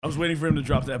I was waiting for him to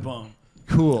drop that bomb.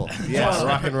 Cool. Yes,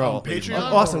 rock and roll. Patreon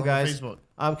Awesome, or guys. Facebook?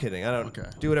 I'm kidding. I don't Okay.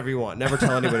 do whatever you want. Never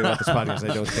tell anybody about this podcast.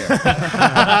 I don't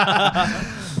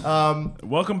care.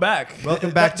 Welcome back. Welcome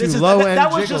back to Low End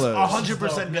That was just Gigolos. 100%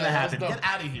 going to Yeah, happen. that was Get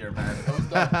out of here, man.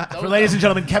 That For was ladies dumb. and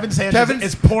gentlemen, Kevin Sanchez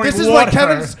is pouring This is water.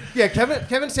 what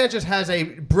Kevin Sanchez has a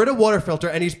Brita water filter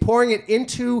and he's pouring it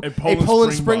into A a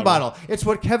Poland Spring bottle. It's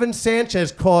what Kevin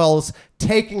Sanchez calls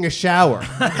taking a shower.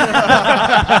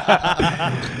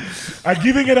 I'm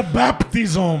giving it a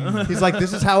baptism. He's like,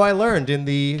 this is how I learned in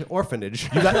the orphanage.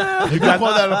 You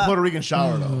call that a Puerto Rican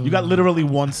shower, though. You got literally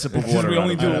one sip of water. we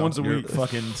only do it out of once a You're week.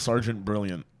 Fucking Sergeant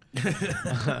Brilliant.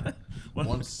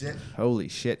 One sit. Holy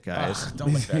shit, guys.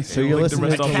 Don't like that. So you're like the listening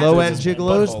rest to of the Low podcast. End Just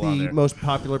Gigolos, butthole on the there. most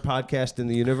popular podcast in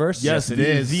the universe. Yes, it the,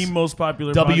 is. the most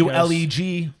popular podcast.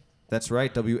 WLEG. That's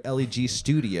right, WLEG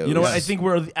Studios. You know what? I think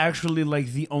we're actually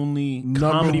like the only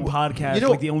comedy podcast, You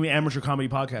know- like the only amateur comedy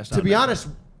podcast. To be honest,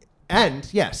 and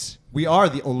yes, we are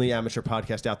the only amateur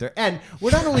podcast out there. And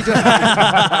we're not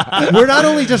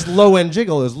only just Low End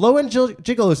Gigolos. Low End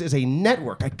Gigolos is a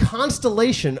network, a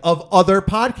constellation of other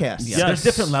podcasts. Yeah, Yes. there's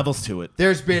different levels to it.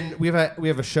 We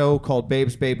have a show called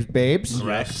Babes, Babes.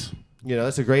 Correct. You know,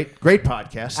 that's a great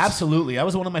podcast. Absolutely. That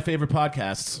was one of my favorite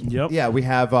podcasts. Yep. Yeah, we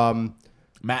have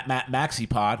Maxi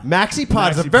Pod. Maxi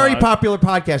Pod is a Maxi very Pod. popular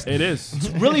podcast. It is. It's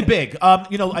really big.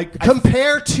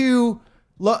 Compare to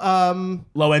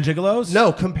Low End Gigolos?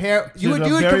 no, compare you would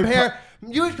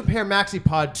very compare Maxi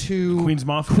Pod to Queen's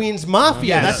Mafia. Queen's Mafia.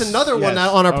 Yes. That's another one Yes.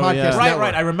 on our Oh, podcast. yeah. Right, network.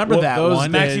 right. I remember Well, that those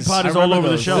one. Maxi days. Pod is I all remember over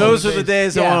the those. show. Those are the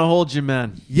days I Yeah. want to hold you,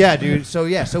 man. Yeah, dude. So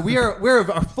we're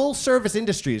a full service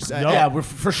industries. Yeah, we're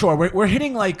for sure. We're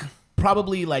hitting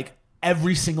probably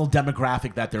every single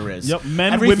demographic that there is. Yep,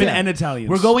 men, Everything. women, and Italians.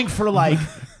 We're going for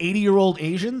 80-year-old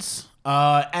Asians,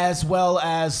 as well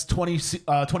as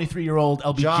 23-year-old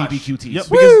LGBTQTs. Yep,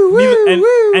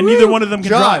 because neither one of them can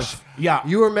Josh, drive. Yeah.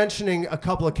 you were mentioning a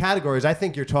couple of categories. I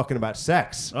think you're talking about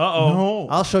sex. Uh-oh.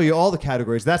 I'll show you all the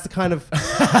categories. That's the kind of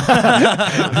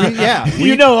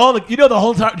You know the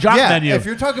whole job yeah, menu. if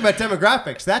you're talking about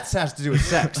demographics, that has to do with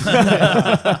sex.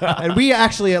 And we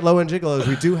actually at Low End Gigolos,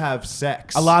 we do have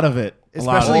sex. a lot of it.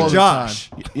 Especially all the Josh.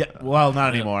 Yeah. Well,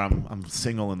 not anymore. I'm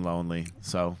single and lonely.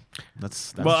 So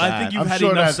that's Well, I think you've I'm had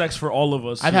sure enough that- sex for all of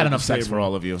us. I've here had at enough this sex table. for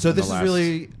all of you. So in this the is last-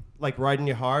 really like riding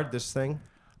you hard, this thing?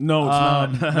 No,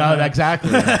 it's not. No, exactly.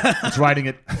 It's writing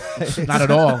it. Not at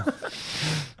all.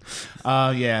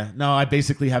 Yeah. No, I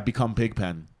basically have become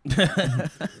Pigpen.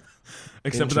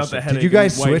 Except without the headache. Did you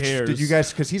guys and white switch? hairs. Did you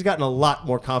guys? Because he's gotten a lot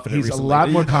more confident He's recently. a lot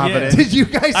more confident. Did you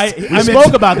guys? We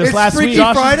spoke about this last Freaky week.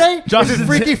 Josh is- Friday? Josh is it is-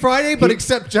 Freaky Friday? But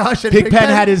except Josh and Pigpen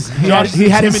had his Josh he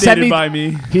is had his intimidated by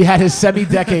me. He had his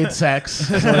semi-decade sex.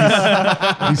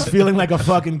 So he's feeling like a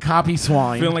fucking copy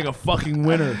swine. Feeling like a fucking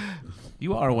winner.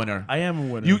 You are a winner. I am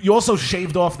a winner. You also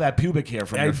shaved off that pubic hair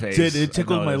from I your face. did. It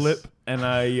tickled my noticed. lip, and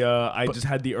I just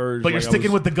had the urge. But you're like,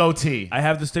 sticking with the goatee. I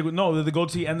have to stick with the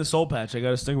goatee and the soul patch. I got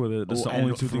to stick with it. That's the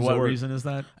only two for things what that work. reason is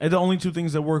that? The only two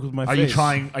things that work with my Are face.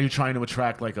 you trying to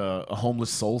attract like a homeless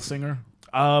soul singer?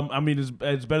 I mean, it's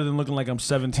better than looking like I'm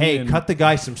 17. Hey, and cut the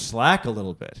guy some slack a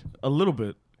little bit. a little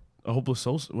bit. A hopeless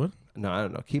soul. What? No, I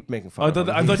don't know. Keep making Oh, I fun. thought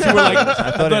of him. you were like.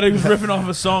 I thought he was riffing off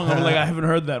a song. I'm like, I haven't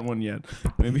heard that one yet.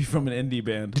 Maybe from an indie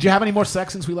band. Did you have any more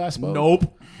sex since we last spoke?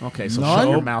 Nope. Okay, so None? shut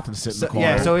your mouth and sit in the corner.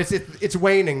 Yeah, so it's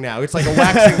waning now. It's like a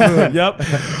waxing moon. Yep.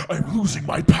 I'm losing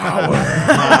my power.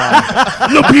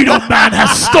 Libido Man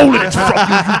has stolen it from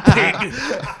you, you pig.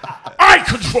 I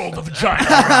control the vagina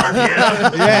around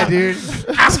here. Yeah, dude.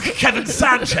 Ask Kevin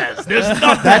Sanchez. There's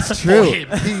nothing That's for true. him.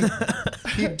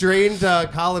 He drained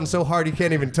Colin so hard he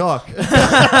can't even talk.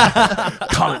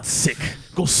 Colin's sick.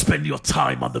 Go spend your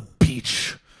time on the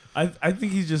beach. I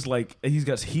think he's just like he's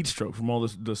got heat stroke from all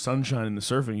the sunshine and the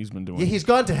surfing he's been doing. Yeah, he's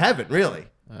gone to heaven, really.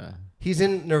 He's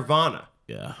in nirvana.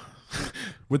 Yeah.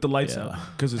 With the lights out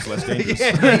because it's less dangerous.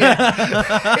 It's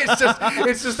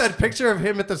just that picture of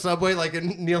him at the subway, like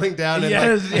kneeling down and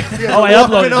Yes, Oh, I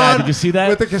uploaded that. Did you see that?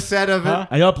 with the cassette of it.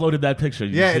 I uploaded that picture.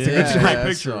 Did you Yeah, see it's a it? good It's a shot. great I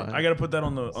picture. saw it. I got to put that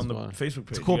on the fun. Facebook page.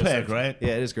 It's a cool You guys pic, have- right?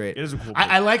 Yeah, it is great. It is a cool.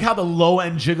 I like how the Low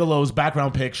End Gigolos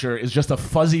background picture is just a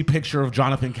fuzzy picture of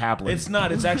Jonathan Kaplan. It's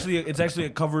not. It's actually a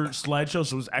cover slideshow,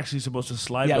 so it's actually supposed to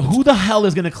slide. Yeah, but who the hell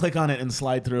is going to click on it and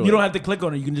slide through it? you don't have to click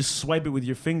on it. You can just swipe it with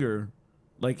your finger.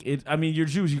 Like it. I mean, you're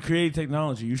Jews. You created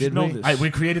technology. You should Did know we? this. We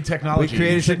created We technology.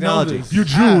 created should know technology. this. You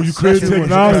Jew, you created That's in-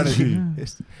 technology.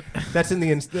 That's in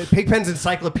the Pigpen's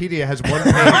encyclopedia has one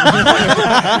page.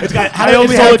 It's got how I to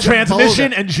only install have a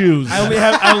transmission and Jews. I only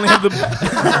have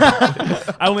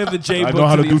the I only have the J I book know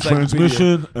how to the do encyclopedia.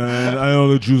 transmission, and I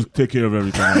know the Jews take care of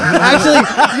everything. Actually,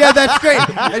 yeah, that's great.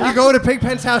 And you go to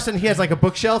Pigpen's house, and he has like a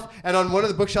bookshelf, and on one of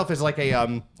the bookshelf is like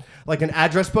a like an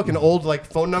address book, an old like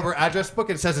phone number address book.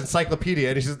 And it says encyclopedia,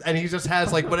 and he just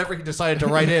has like whatever he decided to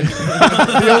write in.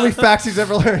 The only facts he's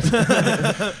ever learned.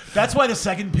 That's why the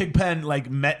second Pigpen like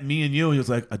met me and you. He was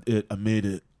like, I made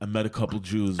it. I met a couple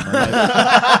Jews.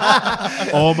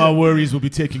 All my worries will be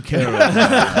taken care of.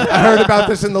 I heard about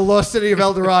this in the lost city of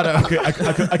El Dorado.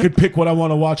 I could pick what I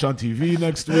want to watch on TV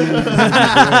next week.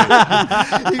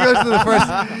 He goes to the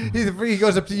first. He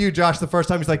goes up to you, Josh, the first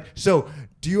time. He's like, "So,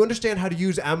 do you understand how to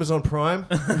use Amazon Prime?"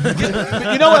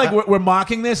 You know, like we're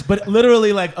mocking this, but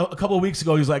literally, like a couple of weeks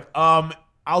ago, he was like,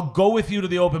 "I'll go with you to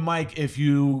the open mic if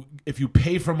you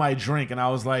pay for my drink," and I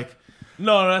was like,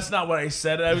 No, that's not what I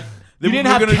said. You didn't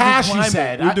have cash, you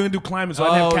said. We were going to do climate, so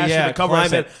I didn't Oh, have cash yeah, for the cover.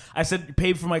 climate. I said,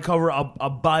 pay for my cover. I'll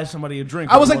buy somebody a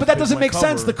drink. I was like, Everyone but that pays doesn't my make cover.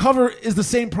 sense. The cover is the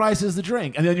same price as the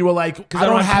drink. And then you were like, I I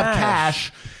don't don't have have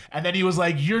cash. And then he was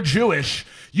like, you're Jewish.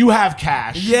 You have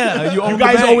cash. Yeah, you own You the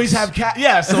guys banks. always have cash.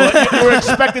 Yeah, so you were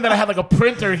expecting that I had like a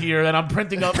printer here and I'm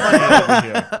printing up money over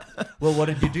here. Well, what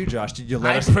did you do, Josh? Did you I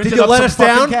let us? printed Did you up let some us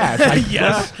fucking down? cash.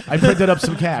 Yes. I printed up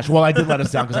some cash. Well, I did let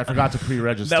us down because I forgot to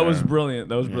pre-register. That was brilliant.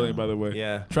 That was brilliant, by the way.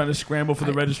 Yeah. Trying to scramble for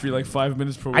the registry like 5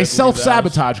 minutes per. I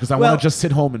self-sabotage because I Well- want to just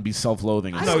sit home and be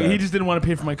self-loathing. No, instead. he just didn't want to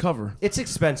pay for my cover. It's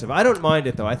expensive. I don't mind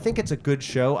it though. I think it's a good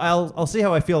show. I'll see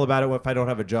how I feel about it if I don't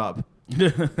have a job.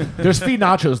 There's free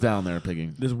nachos down there,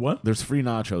 Piggy. There's what? There's free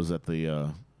nachos at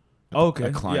the. Okay.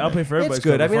 at Climate. Yeah, I'll pay for everybody's It's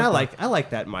good. I cover. mean, Fuck I like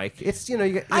that mic. It's you know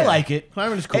you. I yeah. like it.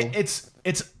 Climate is cool.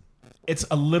 It's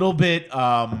a little bit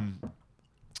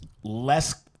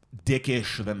less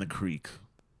dickish than the Creek.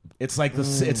 It's like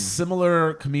it's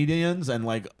similar comedians and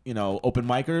like open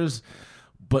micers,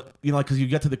 but because you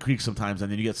get to the Creek sometimes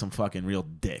and then you get some fucking real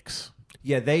dicks.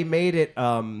 Yeah, they made it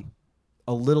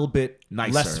a little bit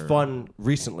Nicer. less fun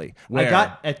recently. Where? I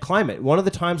got at Climate. One of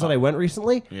the times that I went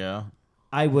recently, Yeah,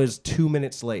 I was 2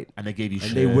 minutes late. and they gave you And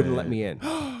shit. they wouldn't let me in.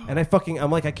 And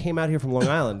I'm like, I came out here from Long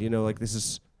Island. Like this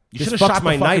is. You this should have fucks shot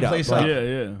my the night fucking up. place Like, up.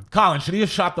 Yeah. Colin, should he have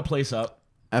shot the place up?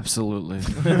 Absolutely.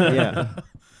 yeah.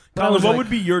 Colin, was what like- would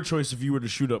be your choice if you were to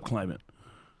shoot up Climate?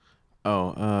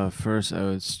 First I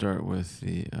would start with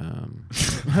the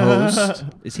host.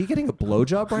 Is he getting a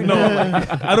blowjob right No, now?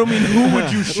 like, I don't mean who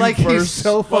would you shoot Like first. he's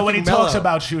so fucking Well, when he talks mellow.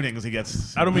 about shootings, he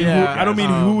gets. I don't mean Yeah, who. I don't mean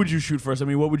who would you shoot first. I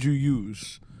mean, what would you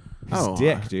use? His Oh,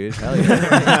 dick, dude. Hell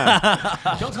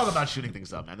yeah. Don't talk about shooting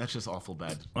things up, man. That's just awful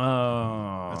bad.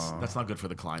 Oh, That's not good for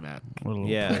the climate.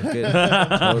 Yeah, good.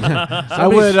 I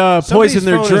would poison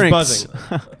their phone is drinks. buzzing.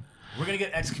 We're gonna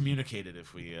get excommunicated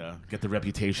if we get the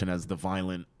reputation as the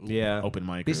violent Yeah. open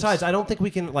micers. Besides, I don't think we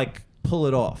can pull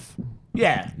it off.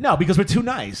 yeah, no, because we're too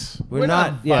nice. We're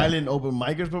not. Yeah. violent open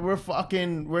micers, but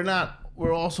we're not.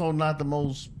 We're also not the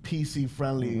most PC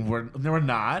friendly. We're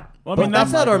not. well, I But mean,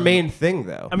 that's not our Micers. main thing,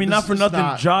 though. I mean, not for It's nothing.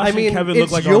 not. Josh I mean, and Kevin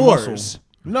it's look like yours. our muscle.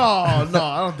 No, I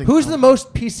don't think. Who's so. the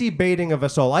most PC baiting of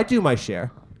us all? I do my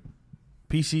share.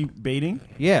 PC baiting.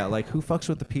 Yeah, who fucks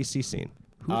with the PC scene?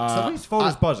 Somebody's phone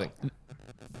is buzzing.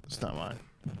 It's not mine.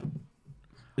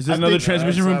 Is there I another think-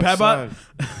 transmission from Patbot?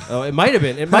 Oh, it might have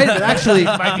been. It might have been. Actually,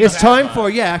 it's time for.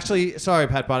 Yeah, actually, sorry,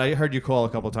 Patbot. I heard you call a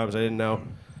couple times. I didn't know.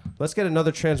 Let's get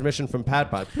another transmission from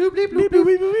Patbot. Bloop, bleep, bloop, bloop,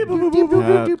 bloop, bloop, bloop, bloop, bloop,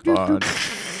 bloop, bloop, bloop.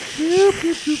 Bloop,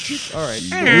 bloop, bloop, bloop. All right.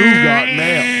 You got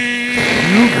mail.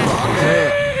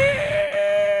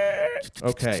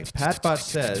 Okay. Patbot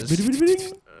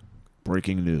says.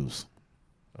 Breaking news.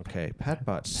 Okay.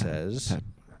 Patbot says.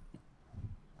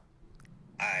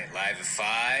 Alright, live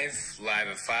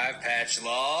at 5, patch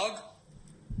log.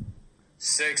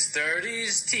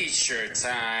 6:30's t-shirt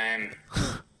time.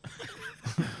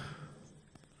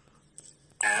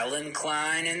 Alan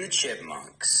Klein and the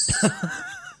Chipmunks.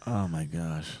 Oh my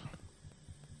gosh.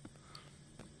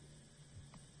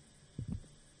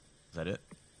 Is that it?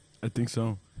 I think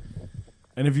so.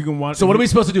 And if you can watch. So what are we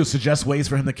supposed to do? Suggest ways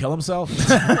for him to kill himself?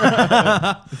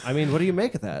 I mean, what do you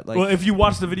make of that? Well, if you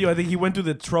watch the video, I think he went through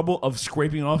the trouble of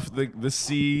scraping off the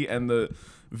C and the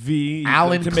V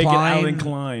Alan to make it Klein? Alan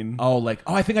Klein.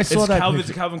 I think I saw It's that. Calvin, picture.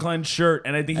 it's a Calvin Klein shirt,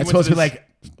 and I think he It's went to supposed to be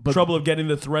this like trouble of getting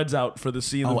the threads out for the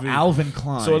C and the V. Alvin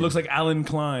Klein. So it looks like Alan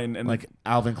Klein and like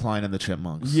Alvin Klein and the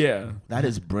Chipmunks. yeah, That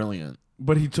is brilliant.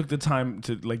 But he took the time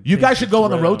to like. You take guys should this go on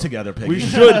the right road out. together, Piggy. We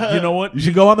should. You know what? You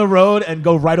should go on the road and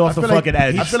go right off the fucking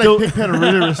edge. I feel like Pigpen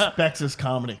really respects his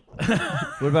comedy.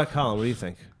 What about Colin? What do you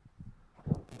think?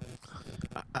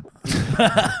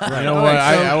 You know what?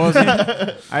 I wasn't.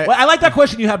 Well, I like that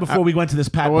question you had before we went to this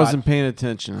I Pat. wasn't paying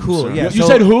attention. I'm Cool. sorry. Yeah. You so-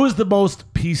 said who is the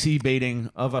most PC baiting?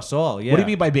 Of us all, yeah. What do you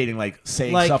mean by baiting? Like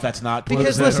saying Like, stuff that's not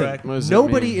Because politically listen, correct? What does that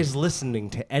nobody mean? is listening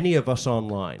to any of us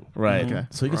online. Right. Okay.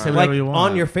 So you can say Like whatever you want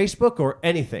on your Facebook or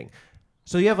anything.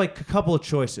 So you have like a couple of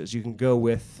choices. You can go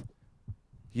with,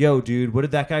 yo, dude, what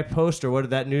did that guy post or what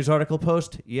did that news article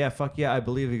post? Yeah, fuck yeah, I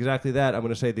believe exactly that. I'm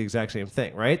going to say the exact same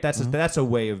thing, right? That's a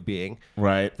way of being.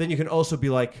 right. Then you can also be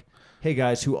like, hey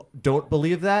guys who don't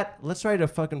believe that, let's write a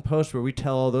fucking post where we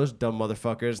tell all those dumb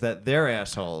motherfuckers that they're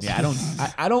assholes. Yeah,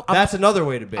 I don't. That's another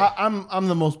way to be. I'm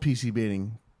the most PC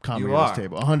baiting comic You at are. this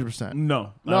table. 100%.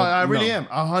 No. No, I really am.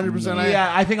 100%. I am.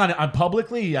 Yeah, I think on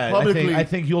publicly. Yeah, Publicly. I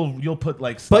think you'll put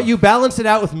like. Stuff. But you balance it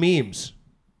out with memes.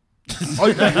 Oh,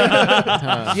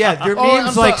 yeah. Yeah, your Oh,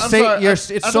 memes I'm like sorry, I'm say sorry. your, I it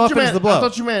thought you softens meant- the blow. I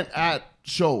thought you meant at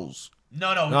shows.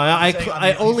 no. No,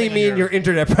 I only mean your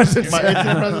internet presence. My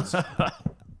internet presence.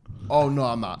 Oh no,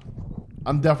 I'm not.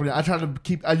 I'm definitely. I try to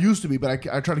keep. I used to be, but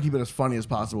I try to keep it as funny as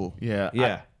possible. Yeah,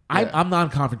 Yeah. I'm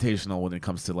non-confrontational when it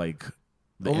comes to like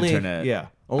the internet. Yeah,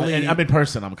 only I'm in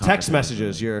person. I'm text confrontational.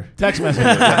 messages. Your Text messages.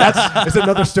 Yeah, that's it's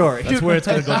another story. that's where it's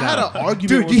gonna go I had down. an argument.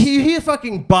 Dude, with, he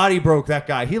fucking body broke that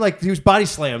guy. He was body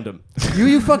slammed him.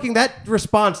 You fucking that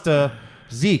response to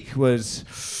Zeke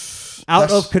was out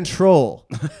of control.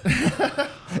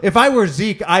 If I were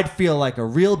Zeke, I'd feel like a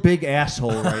real big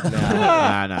asshole right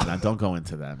now. Nah. Don't go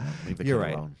into that, man. Leave the You're kid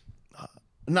right. alone.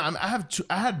 No,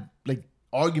 I had like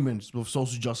arguments with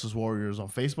social justice warriors on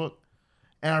Facebook,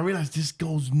 and I realized this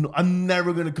goes. I'm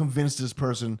never gonna convince this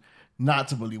person not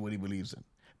to believe what he believes in.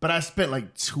 But I spent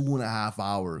like 2.5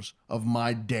 hours of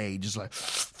my day just like,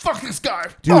 fuck this guy,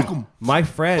 Dude, fuck him. my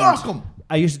friend, Fuck 'em.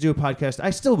 I used to do a podcast. I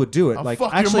still would do it. I'll Like,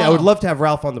 fuck your actually, I would mom. love to have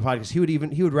Ralph on the podcast. He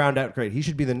would round out great. He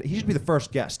should be the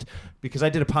first guest because I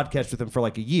did a podcast with him for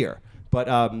like a year. But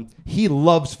he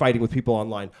loves fighting with people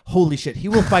online. Holy shit, he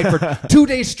will fight for 2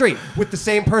 days straight with the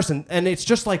same person, and it's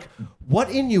just like,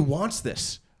 what in you wants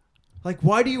this? Like,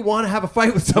 why do you want to have a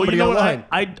fight with somebody well, you know online?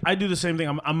 what? I do the same thing.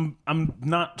 I'm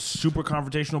not super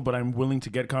confrontational, but I'm willing to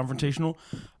get confrontational.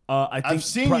 I think I've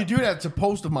seen you do that to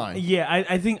post of mine. Yeah,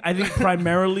 I think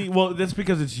primarily. Well, that's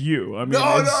because it's you. I mean,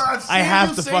 No, it's- I've seen I have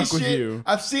you to say fuck shit. with you.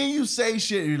 I've seen you say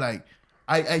shit. You're like,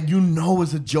 you know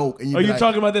it's a joke. And Are be you like,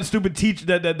 talking about that stupid teacher,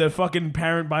 that fucking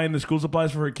parent buying the school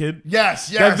supplies for her kid? Yes.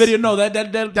 That video, no, that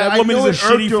I woman know is a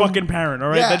it irked shitty him. fucking parent. All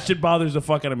right, Yeah. that shit bothers the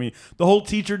fuck out of me. The whole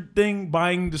teacher thing,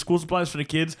 buying the school supplies for the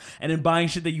kids, and then buying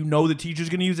shit that you know the teacher's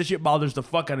gonna use. That shit bothers the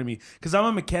fuck out of me. Because I'm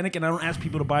a mechanic and I don't ask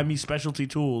people to buy me specialty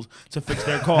tools to fix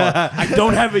their car. I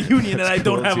don't have a union and I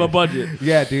don't have a budget.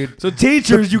 Yeah, dude. So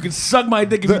teachers, you can suck my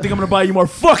dick if you think I'm gonna buy you more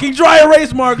fucking dry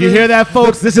erase markers. You hear that,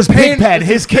 folks? This is Pigpen.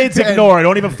 His kids ignore it.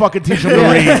 Don't even fucking teach him to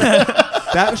read.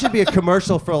 That should be a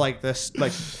commercial for like this,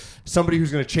 like somebody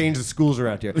who's going to change the schools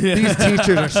around here. These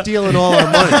teachers are stealing all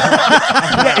our money.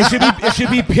 Yeah, it should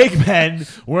be Pigpen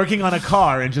working on a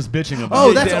car and just bitching about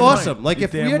Oh, it. that's damn awesome! right. Like You're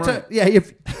if we damn had to, right. yeah,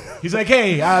 if He's like,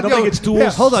 hey, I don't Yo, think it's tools.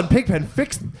 yeah, hold on, Pigpen,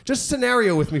 just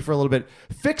scenario with me for a little bit.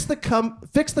 Fix the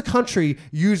country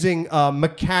using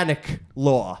mechanic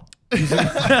law.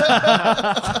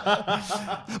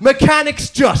 Mechanics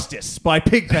Justice by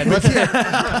Pigpen. Let's hear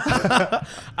it.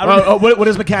 What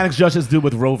does Mechanics Justice do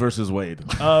with Roe versus Wade?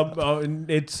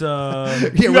 It's Yeah,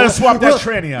 You gotta swap that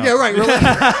tranny out. Yeah, right.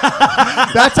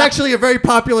 That's actually a very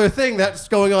popular thing that's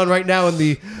going on right now in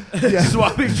the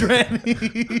swapping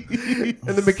tranny.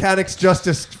 in the mechanics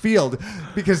justice field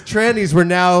because trannies were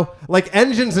now like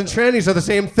engines and trannies are the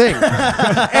same thing.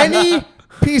 Any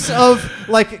piece of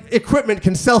like equipment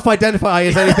can self-identify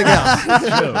as anything else.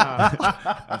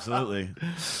 Absolutely.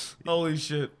 Holy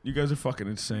shit, you guys are fucking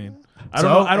insane. I So,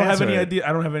 don't know. I don't have answer any it. idea.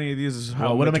 I don't have any ideas as to how.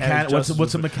 Well, what a mechanic mechanic? justice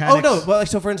What's a is- mechanic? Oh no! Well, like,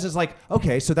 so for instance, like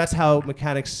okay, so that's how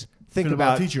mechanics think Feel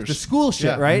about about teachers. the school shit,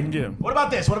 Yeah. right? Yeah. What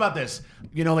about this? What about this?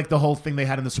 You know, like the whole thing they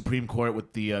had in the Supreme Court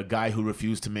with the guy who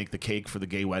refused to make the cake for the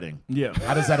gay wedding. Yeah.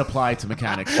 How does that apply to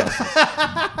mechanics justice?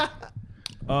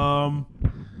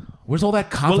 Where's all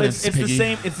that Well, confidence? it's the Piggy?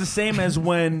 same. It's the same as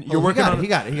when you're he working got on. it, he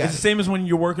got it, he got It's it. the same as when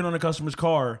you're working on a customer's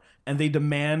car and they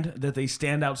demand that they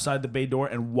stand outside the bay door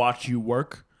and watch you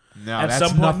work. No, At that's some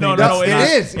point, nothing. no, That's no, it not-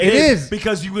 is. It is.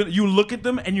 because you look at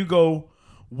them and you go,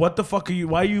 "What the fuck are you?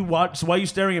 Why are you watch? Why are you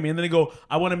staring at me?" And then they go,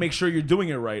 "I want to make sure you're doing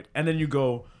it right." And then you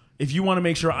go, "If you want to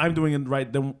make sure I'm doing it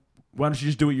right, then Why don't you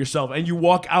just do it yourself? And you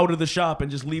walk out of the shop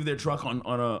and just leave their truck on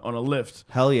a lift.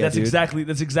 Hell yeah, that's dude. exactly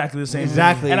the same.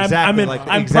 Exactly, And exactly.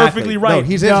 I'm perfectly right. No,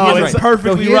 he's it's right.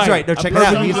 perfectly he is right. right. No, check it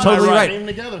I'm out. He's perfectly totally right. Came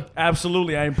together.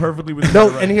 Absolutely, I am perfectly with you. No,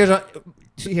 right. and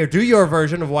here, do your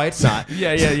version of why it's not.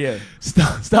 Yeah.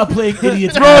 Stop playing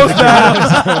idiots.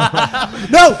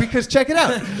 No, because check it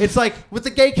out. It's like with the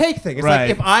gay cake thing. It's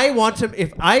Right.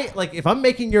 like if I'm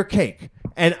making your cake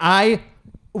and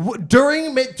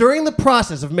during the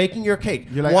process of making your cake,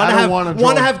 You're like, want I don't wanna to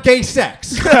draw. have gay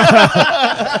sex,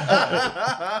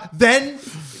 then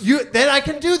I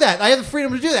can do that. I have the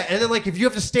freedom to do that. And then like if you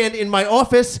have to stand in my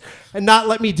office and not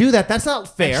let me do that, that's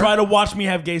not fair. Try to watch me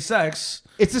have gay sex.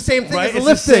 It's the same thing Right? as the It's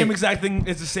lift the same thing. exact thing.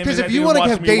 It's the same. Because exact if you thing want to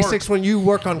watching have me gay work. sex when you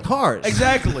work on cars,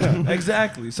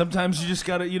 Exactly. Sometimes you just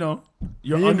gotta, you're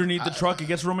underneath the truck. It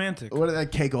gets romantic. What are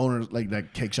that cake owners, like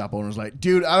that cake shop owners, like?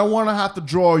 Dude, I don't want to have to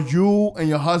draw you and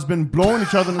your husband blowing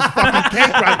each other in this fucking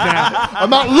cake right now. I'm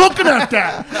not looking at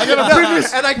that. I gotta bring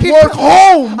this and I keep work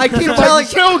home. I keep to telling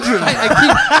my children.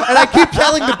 I keep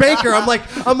telling the baker, I'm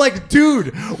like,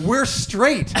 dude, we're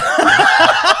straight.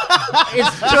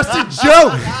 It's just a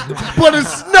joke. But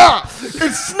it's not.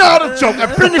 It's not a joke.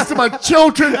 I bring this to my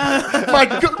children.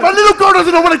 My little girl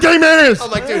doesn't know what a gay man is.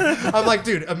 I'm like,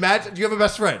 dude, imagine, do you have a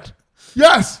best friend?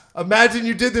 Yes. Imagine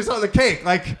you did this on the cake.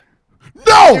 Like,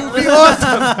 No. it would be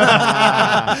awesome.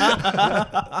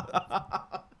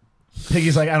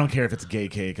 Piggy's like, I don't care if it's gay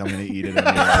cake. I'm gonna eat it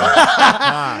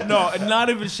anyway. No, not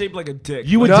even shaped like a dick.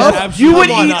 You would No? Absolutely you would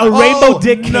not. eat a rainbow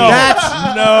dick cake. no. That's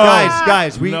No.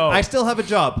 guys. No. I still have a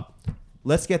job.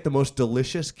 Let's get the most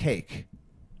delicious cake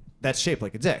that's shaped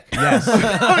like a dick. Yes. And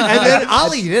then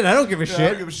I'll eat it. I don't give a shit.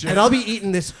 don't give a shit. And I'll be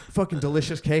eating this fucking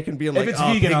delicious cake and being like, it's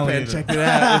oh, vegan, I'll Pigpen, eat it." check it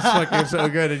out. It's fucking so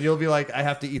good. And you'll be like, I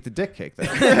have to eat the dick cake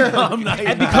then. I'm not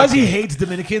And because he hates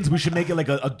Dominicans, we should make it like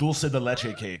a dulce de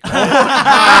leche cake.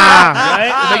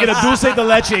 Right? Make it a dulce de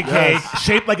leche cake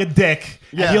shaped like a dick,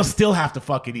 Yeah. and he'll still have to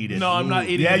fucking eat it. No, I'm not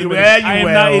eating. Yeah, a you Dominican. will. I am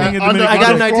You not will. eating a Under, Dominican. I got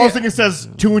an under idea. frosting, it says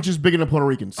 2 inches bigger than Puerto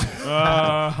Ricans.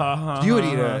 You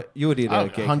would eat a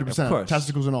cake. 100%. Of course.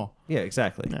 Testicles and all. Yeah,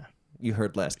 exactly. Yeah. You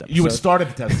heard last episode. You would start at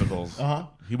the testicles.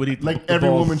 He would eat Like the every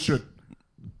balls. woman should.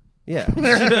 Yeah.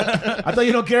 I thought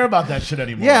you don't care about that shit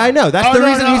anymore. Yeah, I know. That's Oh, the no,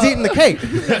 reason no. he's eating the cake.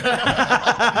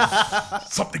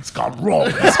 Something's gone wrong.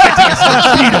 He's getting his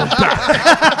libido back.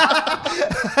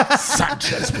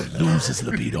 Sanchez will lose his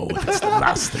libido if it's the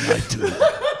last thing I do.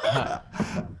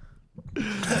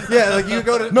 Yeah, like you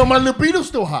go to No, my libido's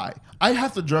still high. I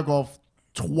have to jerk off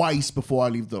twice before I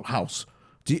leave the house.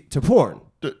 to porn.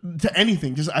 To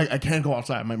anything. Just I can't go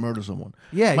outside. I might murder someone.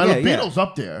 Yeah, my yeah, libido's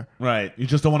up there. Right. You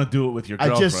just don't want to do it with your I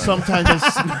girlfriend. just sometimes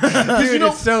Dude, you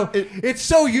know, it's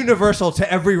so universal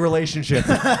to every relationship.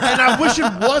 and I wish it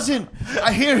wasn't.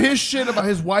 I hear his shit about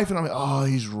his wife, and I'm like, oh,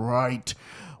 he's right.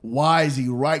 Why is he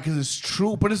right? Because it's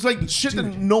true. But it's like shit that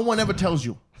no one ever tells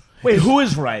you. Wait, who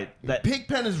is right? That.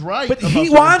 Pigpen is right. But about he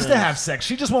certain wants to things. have sex.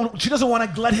 She just won't. She doesn't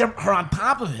want to let her on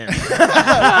top of him.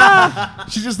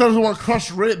 She just doesn't want to crush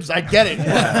ribs. I get it.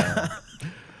 Man,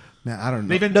 I don't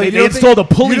know. They you don't installed a think-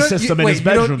 pulley you don't- system you- in wait, his you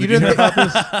don't- bedroom. You Did you don't, know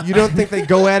think, about this? you don't think they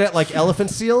go at it like elephant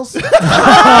seals? Big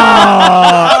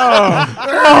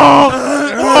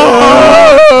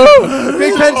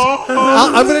Pence,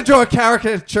 I'm going to draw a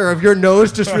caricature of your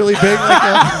nose just really big. Like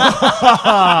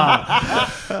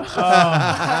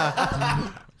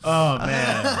Oh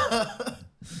man.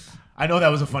 I know that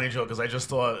was a funny joke because I just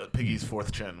saw Piggy's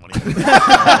fourth chin when he.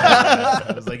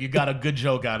 I was like, you got a good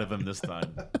joke out of him this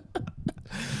time.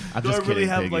 I'm Do I just really kidding,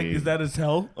 have Piggy. like? Is that his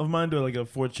hell of mine? Do I like a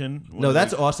fortune? No,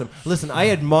 that's awesome. Listen, I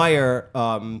admire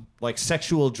like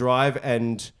sexual drive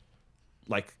and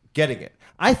like getting it.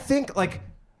 I think like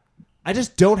I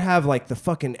just don't have like the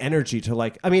fucking energy to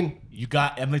like. I mean, You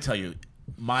got. Let me tell you,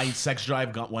 my sex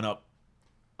drive went up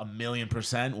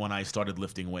 1,000,000% when I started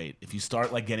lifting weight. If you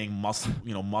start like getting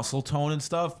muscle tone and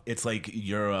stuff, it's like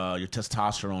your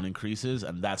testosterone increases,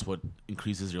 and that's what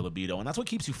increases your libido, and that's what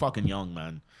keeps you fucking young,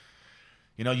 man.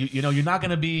 You're not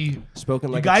gonna be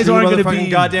spoken like you guys a true aren't gonna motherfucking be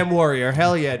goddamn warrior.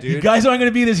 Hell yeah, dude. You guys aren't gonna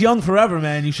be this young forever,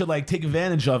 man. You should like take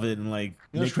advantage of it and like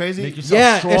know what's crazy? make yourself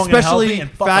Yeah, strong and especially healthy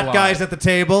and fuck a fat lot. guys at the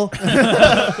table.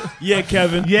 Yeah,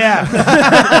 Kevin. Yeah,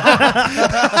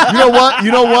 You know what?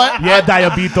 You know what? yeah,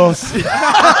 Diabetos.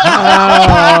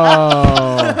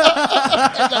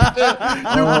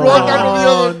 You brought that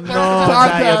from the other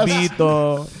podcast.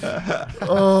 Diabito.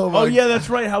 Oh yeah, that's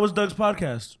right. How was Doug's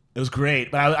podcast? It was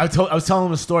great, but I was telling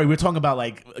him a story. We were talking about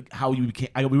like how you became.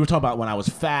 We were talking about when I was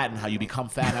fat and how you become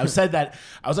fat. And I said that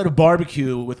I was at a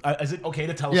barbecue with. Is it okay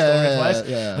to tell a story twice?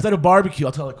 Yeah. I was at a barbecue.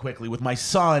 I'll tell it quickly with my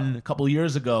son a couple of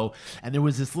years ago, and there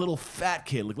was this little fat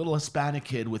kid, like little Hispanic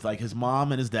kid, with like his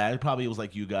mom and his dad. Probably it was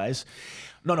like you guys.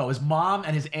 No, his mom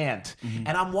and his aunt. Mm-hmm.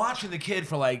 And I'm watching the kid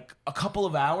for like a couple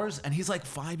of hours, and he's like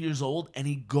 5 years old, and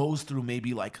he goes through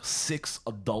maybe like 6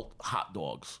 adult hot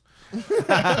dogs.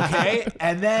 Okay,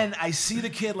 and then I see the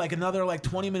kid like another like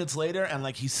 20 minutes later, and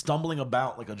like he's stumbling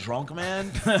about like a drunk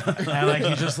man, and like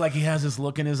he just like he has this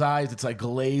look in his eyes. It's like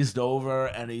glazed over,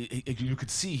 and you could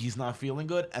see he's not feeling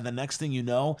good. And the next thing you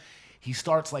know, he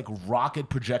starts like rocket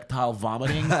projectile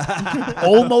vomiting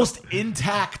almost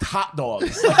intact hot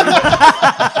dogs.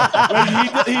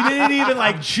 Like, he didn't even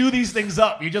like chew these things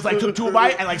up. He just like took 2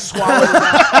 bites and like swallowed them.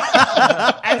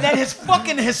 And then his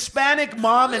fucking Hispanic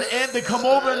mom and aunt, they come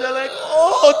over and they're like,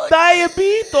 "Oh,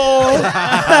 Diabetos,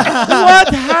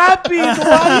 what happened?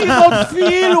 Why do you not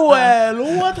feel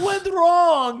well? What went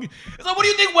wrong?" It's like, what do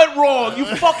you think went wrong? You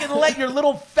fucking let your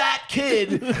little fat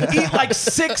kid eat like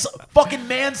 6 fucking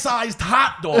man-sized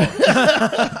hot dogs.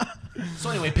 So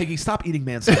anyway, Piggy, stop eating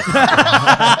man-sized.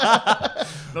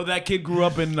 No, that kid grew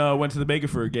up and went to the baker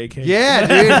for a gay cake. Yeah, dude,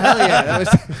 hell yeah. That was.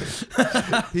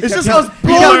 It's just us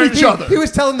blowing each other. He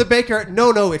was telling the baker,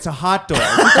 no, it's a hot dog.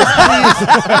 Please,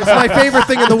 it's my favorite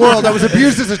thing in the world. I was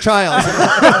abused as a child.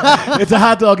 It's a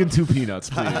hot dog and 2 peanuts,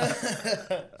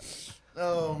 please.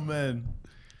 Oh man,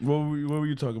 what were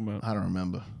you talking about? I don't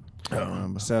remember.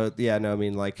 So yeah, no, I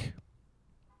mean like.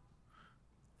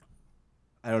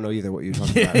 I don't know either what you're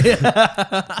talking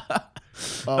about.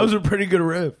 That was a pretty good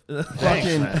riff.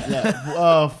 Fucking yeah.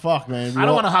 Oh fuck, man. I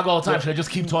don't want to hug all the time. Should I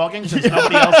just keep talking since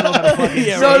nobody else knows how to fucking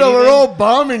say No, we're anything? all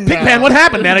bombing now. Pigman, what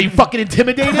happened, man? Are you fucking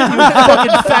intimidated? You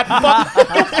fucking fat fuck.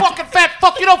 You fucking fat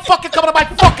fuck. You don't fucking come to my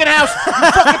fucking house. You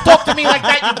fucking talk to me like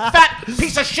that, you fat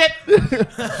piece of shit.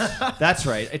 That's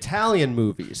right. Italian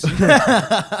movies.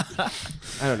 I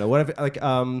don't know. What if like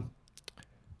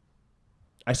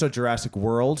I saw Jurassic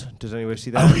World. Does anybody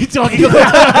see that? Are we talking about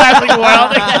Jurassic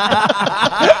World?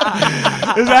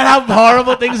 Is that how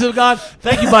horrible things have gone?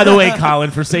 Thank you, by the way, Colin,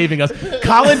 for saving us.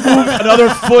 Colin moved another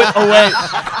foot away.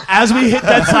 As we hit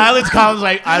that silence, Colin's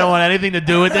like, I don't want anything to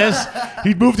do with this.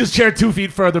 He moved his chair 2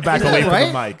 feet further back away from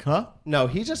the mic. Huh? No,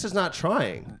 he just is not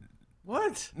trying.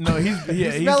 What? No, he's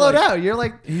mellowed out. You're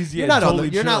like you're not totally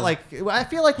you're not chill. like. I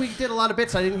feel like we did a lot of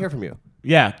bits. I didn't hear from you.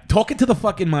 Yeah, talking to the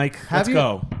fucking mic. Have Let's you?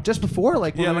 go. Just before,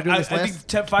 like when Yeah, we were like, doing I this last.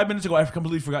 think 5 minutes ago, I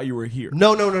completely forgot you were here.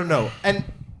 No. And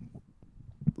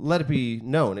let it be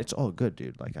known, it's all good,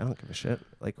 dude. Like I don't give a shit.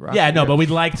 Like rock Yeah, no, here. but we'd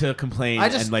like to complain I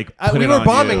just and like put we it were on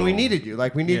bombing. you. We needed you.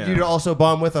 Like we needed Yeah. you to also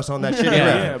bomb with us on that shitty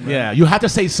Yeah, riff. yeah. You have to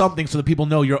say something so that people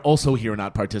know you're also here,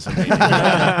 not participating.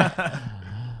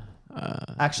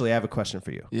 Actually, I have a question for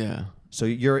you. Yeah. So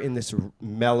you're in this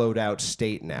mellowed out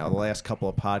state now. The last couple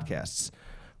of podcasts,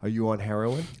 are you on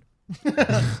heroin?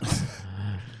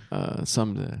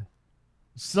 Someday.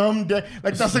 Someday,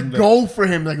 like that's a goal for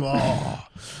him. Like, oh,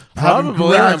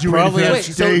 Probably. I'm probably Wait, at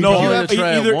so stage. No, I'm you gonna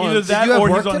try it either once. that you have or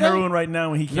work he's on today? heroin right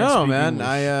now and he can't No, speak man. English.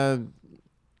 I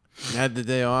had the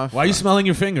day off. Why are you smelling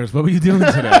your fingers? What were you doing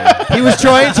today? He was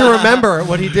trying to remember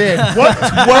what he did. what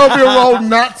 12-year-old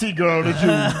Nazi girl did you?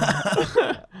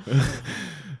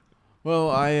 Well,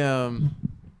 I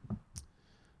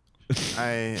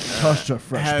Touched her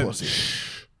fresh had-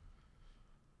 pussy.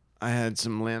 I had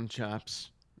some lamb chops.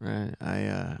 Right.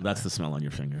 That's the smell on your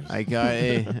fingers. I got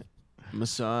a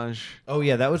massage. Oh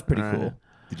yeah, that was pretty Right. cool.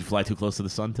 Did you fly too close to the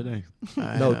sun today?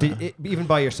 No, even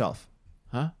by yourself.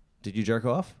 Huh? Did you jerk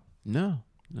off? No.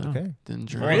 Okay. Didn't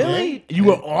drink. Really? You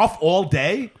were off all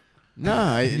day? No.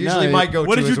 I Usually my go-to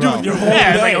What did you as do well. with your whole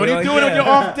Yeah, it's day? like, what are you doing on your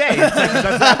off day? It's like,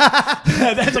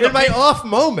 that's like in my off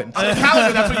moment? on the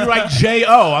calendar, that's when you write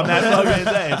J-O on that fucking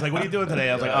day. It's like, what are you doing today?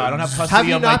 I was like, oh, I don't have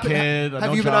custody of my kid.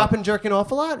 Have you been up and jerking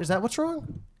off a lot? Is that what's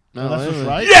wrong? No, That's lately. just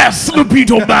right. Yes,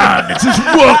 Libido Man, it is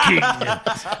working.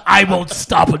 I won't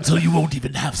stop until you won't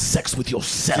even have sex with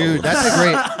yourself. Dude,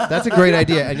 that's a great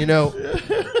idea. And you know,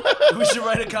 We should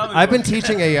write a comic. I've been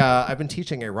book.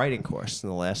 teaching a writing course in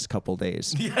the last couple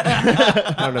days.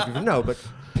 I don't know if you know, but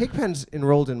Pigpen's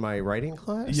enrolled in my writing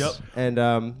class. Yep.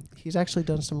 And he's actually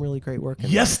done some really great work.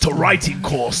 Yes to writing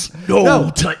course, no, No.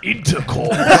 to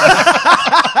intercourse.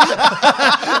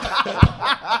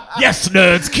 Yes,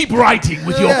 nerds, keep writing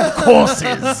with your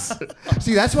courses.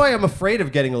 See, that's why I'm afraid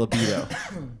of getting a libido.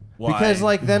 Why? Because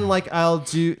then I'll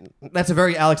do. That's a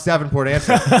very Alex Davenport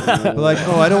answer. But like,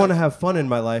 oh, I don't want to have fun in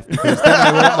my life because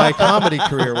then my comedy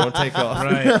career won't take off.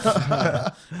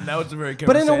 Right. Now it's a very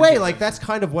But in a Kevin way, Sanchez. like that's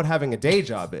kind of what having a day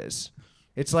job is.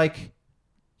 It's like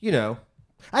you know,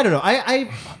 I don't know.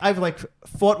 I've like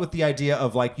fought with the idea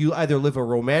of like you either live a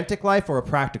romantic life or a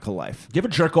practical life. You ever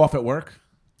jerk off at work?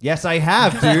 Yes, I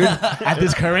have, dude. At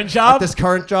this current job? This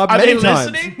current job, Are many they times.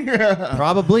 listening?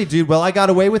 Probably, dude. Well, I got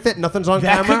away with it. Nothing's on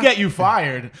That camera. could get you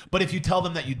fired. But if you tell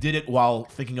them that you did it while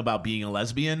thinking about being a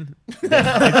lesbian,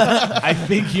 I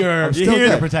think you're still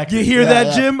good. protected. You hear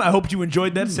that, Jim? I hope you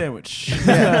enjoyed that sandwich.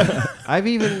 I've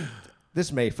even.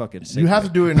 This may fucking. You have to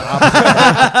do it in the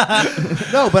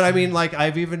opposite. No, but I mean, like,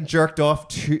 I've even jerked off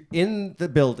in the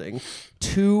building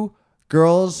to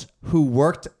girls who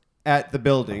worked at the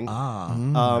building. Right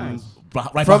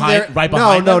From behind, their right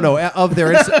behind them? no of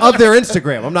their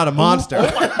Instagram. I'm not a monster.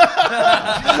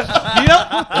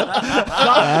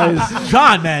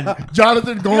 John, man.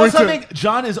 Jonathan You know going something? to.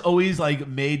 John has always like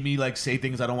made me like say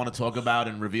things I don't want to talk about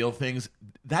and reveal things.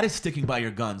 That is sticking by your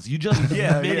guns. You just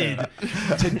admitted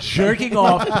to jerking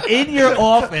off in your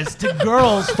office to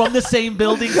girls from the same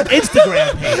building's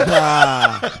Instagram page.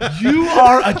 You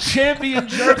are a champion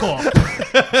jerk off.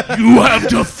 You have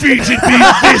defeated me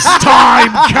this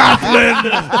time, Kaplan.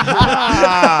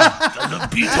 The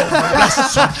libido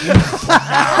rests on you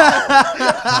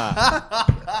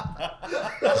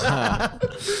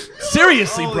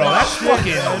Seriously, bro. That's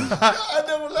fucking I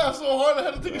never laughed so hard. I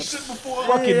had to take a shit before.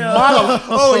 fucking model.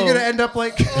 Oh, you're gonna end up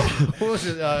like what was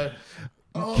it?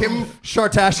 Kim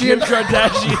Kardashian.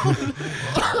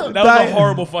 That was a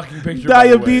horrible fucking picture. by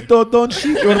the way. don't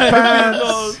shit your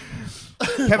pants.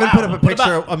 Kevin put up a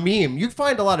picture, a meme. You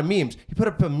find a lot of memes. He put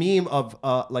up a meme of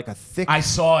like a thick I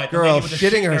saw it. The girl lady with the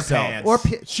shit shitting in her herself pants. or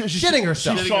shitting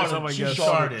herself. She herself,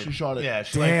 shot I it. guess. She shot it. Yeah,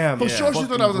 she Damn. For sure, she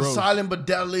thought I was gross. a silent but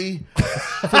deadly.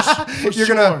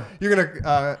 You're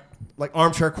gonna like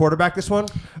armchair quarterback this one.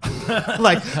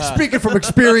 Like speaking from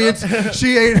experience,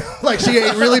 she ate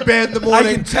really bad in the morning.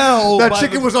 I can tell that by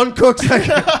chicken the- was uncooked.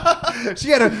 Like, she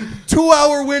had a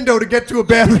 2-hour window to get to a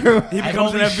bathroom. He I've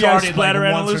becomes an only FBI sharted splatter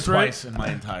like analyst, once or right? twice in my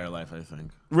entire life, I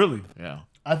think. Really? Yeah.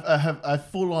 I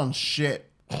full on shit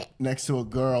next to a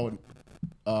girl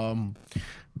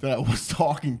that I was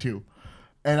talking to,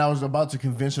 and I was about to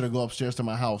convince her to go upstairs to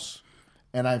my house,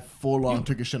 and I full on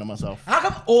took a shit on myself. How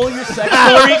come all your sex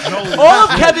stories,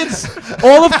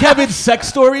 all of Kevin's sex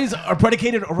stories are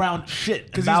predicated around shit?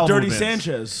 Because bowel he's Dirty movements?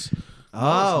 Sanchez.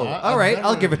 Oh, all right.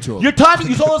 I'll give it to him. You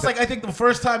told us like I think the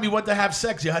first time you went to have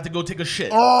sex, you had to go take a shit.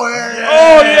 Oh yeah,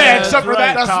 Oh yeah, except for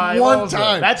right. that time. That's one also.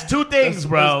 time. That's two things,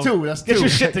 bro. That's Get two. your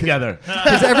shit together.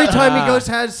 Because every time he goes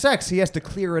has sex, he has to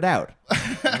clear it out.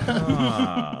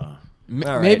 All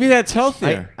right. Maybe that's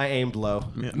healthier. I aimed low.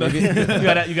 you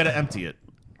gotta empty it.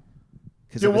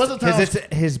 Because There was a time- it's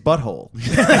his butthole.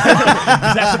 'Cause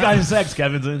that's the kind of sex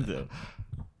Kevin's into.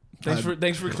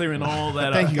 Thanks for clearing all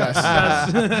that Thank up. you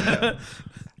guys.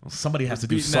 Somebody has to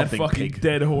do Beating that something. fucking Pig.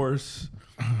 dead horse.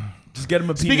 Just get him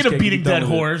a Speaking penis of cake beating and be done dead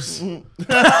with it. horse,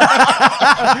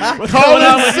 what's going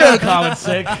on with you, Colin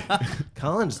Sick?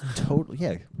 Colin's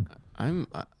totally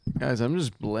Guys, I'm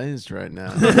just blazed right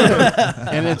now,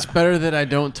 and it's better that I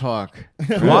don't talk.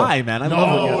 Why, man? I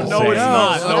love what you have to no, say. it's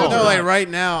not. No, like right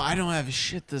now, I don't have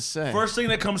shit to say. First thing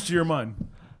that comes to your mind.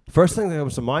 First thing that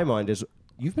comes to my mind is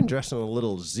you've been dressing a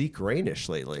little Zeke Rainish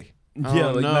lately. Yeah,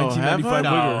 like no, have 1995 I?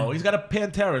 wigger. No, he's got a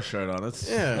Pantera shirt on. It's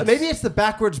Maybe it's the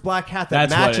backwards black hat that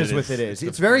That's what matches it with is. it is. It's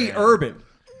It's the- very yeah. urban.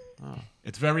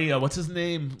 It's very what's his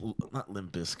name? Not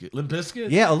Limp Bizkit. Limp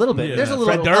Bizkit? Yeah, a little bit. Yeah. There's a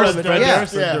little Fred Durst. element- Fred yeah.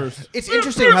 Durst. Yeah. Durst. It's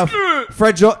interesting how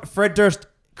Fred Durst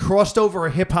crossed over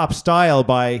a hip hop style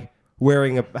by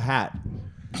wearing a hat.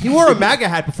 He wore a MAGA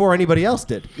hat before anybody else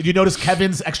did. Did you notice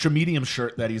Kevin's extra medium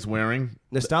shirt that he's wearing?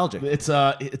 Nostalgic.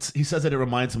 It's he says that it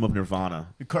reminds him of Nirvana.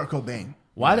 Kurt Cobain.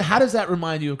 Why? How does that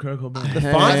remind you of Kurt Cobain? The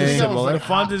font is Hey. similar. The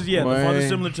font is the font Way. is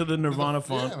similar to the Nirvana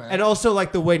font. Yeah, man. And also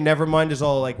like the way Nevermind is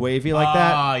all like wavy like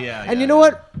that. Ah, yeah. And you know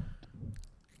what?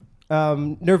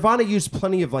 Nirvana used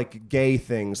plenty of like gay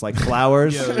things like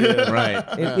flowers. Right.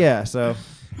 Yeah, so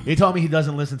He told me he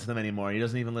doesn't listen to them anymore. He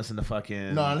doesn't even listen to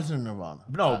fucking. No, I listen to Nirvana.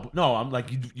 No. I'm like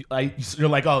you're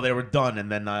like, oh, they were done,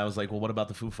 and then I was like, well, what about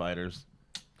the Foo Fighters?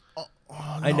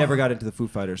 I never got into the Foo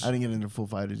Fighters. I didn't get into Foo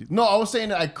Fighters. No, I was saying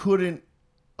that I couldn't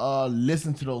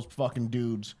listen to those fucking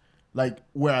dudes like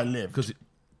where I live. Because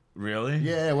really,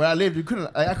 Yeah, where I lived, you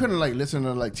couldn't. I couldn't like listen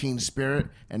to like Teen Spirit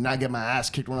and not get my ass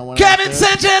kicked when I went. Kevin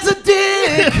upstairs. Sanchez a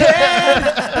dick.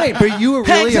 Wait, but you were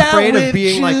really Hangs out afraid of with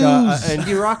being like Jews. an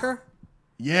indie rocker?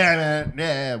 Yeah, man.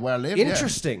 Yeah, where I live.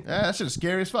 Interesting. Yeah, that shit is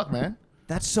scary as fuck, man.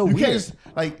 That's so You weird. can't just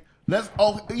like let's.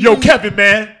 Oh, Yo, Kevin,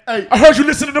 man. Hey. I heard you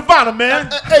listen to Nirvana, man.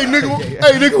 Hey, nigga.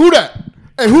 Hey, nigga. Who that?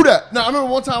 Hey, who that? Now I remember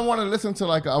one time I wanted to listen to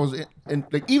like I was and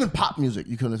like even pop music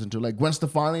you can listen to, like Gwen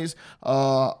Stefani's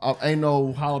Ain't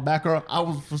No Holler Back Her. I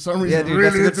was for some reason dude, really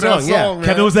that's a into good that song, yeah. song, man.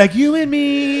 Kevin was like, "You and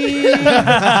me,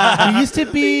 we used to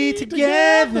be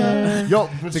together." Yo,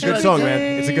 It's a good song,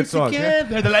 man. It's a good song.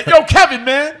 They're like, "Yo, Kevin,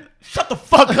 man, shut the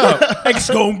fuck up." X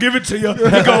gonna give it to you. He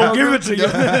gonna give it to you.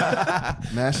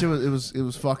 Man, shit was it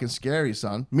was fucking scary,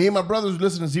 son. Me and my brothers were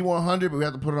listening to Z100, but we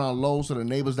had to put it on low so the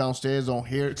neighbors downstairs don't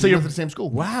hear it. So you're- you're at the same school.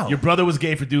 Wow. Your brother was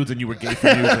gay for dudes, and you were gay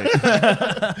for music.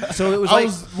 So it was I like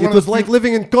was one it of was the like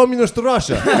living in communist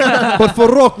Russia, but for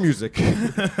rock music.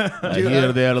 I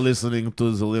hear they are listening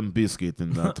to the Limp Bizkit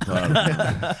in that part.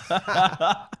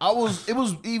 It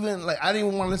was even like I didn't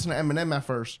even want to listen to Eminem at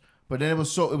first, but then it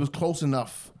was close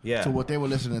enough Yeah. to what they were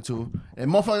listening to. And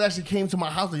motherfuckers actually came to my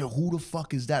house like, yo, who the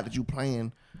fuck is that you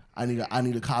playing? I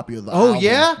need a copy of the Oh album.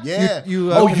 yeah, Yeah.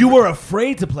 You were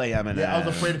afraid to play Eminem. Yeah, I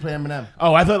was afraid to play Eminem.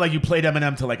 Oh, I thought like you played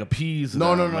Eminem to like appease. No,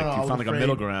 them. no, no, Like no, I you was found like a afraid.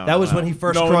 middle ground. that was Wow. when he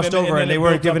first No, crossed and then- over, and and then they it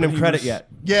weren't built up giving him and he credit was- yet.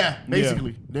 Yeah,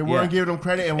 basically. They weren't Yeah. giving him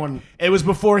credit and when It was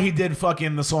before he did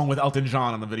fucking the song with Elton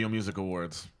John on the Video Music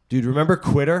Awards. Dude, remember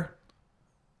Quitter?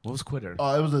 What was Quitter? it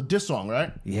was a diss song,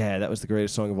 right? Yeah, that was the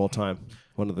greatest song of all time.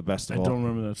 One of the best of I all. don't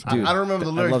remember that song. Dude, I don't remember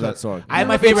the I lyrics, love but- that song. I had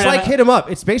my favorite. It's like Hit 'Em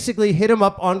Up. It's basically Hit 'Em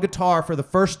Up on guitar for the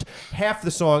first half of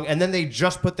the song, and then they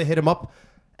just put the Hit 'Em Up,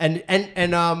 and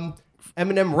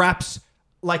Eminem raps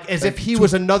like as if he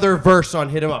was another verse on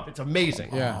Hit 'Em Up. It's amazing.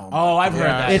 Yeah. Oh, I've heard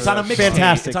that. It's It's on a mixtape.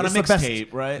 fantastic. It's on a It's the best.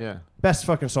 mixtape, right? Yeah. Best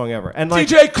fucking song ever. And like,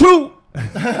 DJ Clue,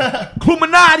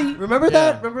 Cluminati. remember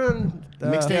that? Remember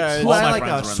Mixtapes. Yeah, Well, all I my like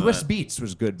friends were into Swiss that. Beats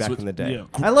was good back in the day. yeah.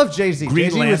 I love Jay-Z. Green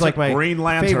Jay-Z was like my Lantern- Green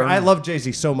Lantern. favorite. I love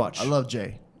Jay-Z so much. I love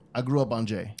Jay. I grew up on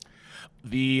Jay.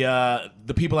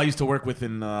 The people I used to work with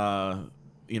in the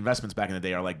investments back in the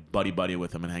day are like buddy with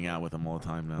them and hang out with them all the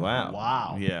time now. Wow.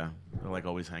 Wow. Yeah, they're like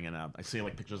always hanging out. I see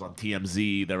like pictures on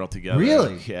TMZ. They're all together.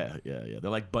 Really? Yeah.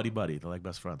 They're like buddy. They're like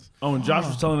best friends. Oh, and Josh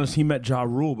was telling us he met Ja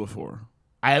Rule before.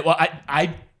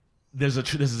 This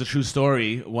is a true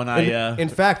story. When In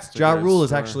fact, Ja Rule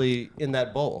is actually in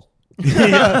that bowl.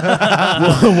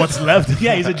 what's left?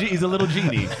 Yeah, he's a little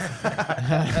genie.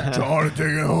 Trying to take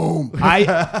it home.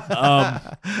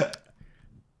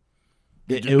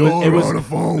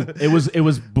 It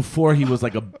was before he was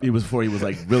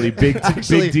like really big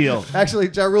big deal. Actually,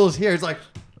 Ja Rule is here. He's like,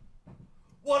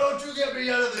 why don't you get me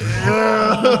out of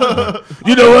this?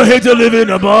 You know I hate to live in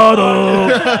a bottle.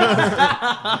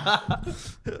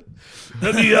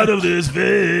 Let me out of this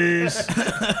face.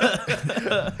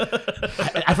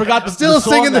 I forgot Still the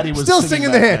song singing that the- he was still singing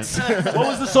singing the back hits. then. What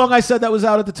was the song I said that was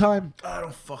out at the time? I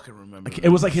don't fucking remember. It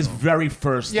was like his very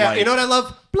first. Yeah, like, you know what I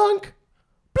love? Blunk,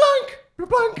 blunk,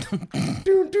 blunk.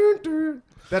 Doo, doo, doo.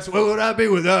 That's what would I be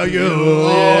without you?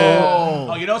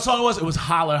 Oh, you know what song it was? It was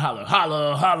Holler, Holler,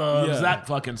 Holler, Holler. It was Yeah. that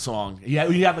fucking song. Yeah,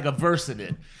 he had like a verse in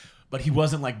it. But he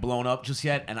wasn't like blown up just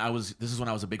yet. And this is when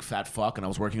I was a big fat fuck and I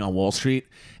was working on Wall Street.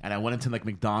 And I went into like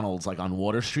McDonald's like on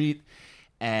Water Street.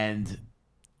 And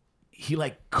he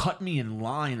like cut me in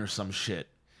line or some shit.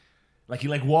 Like he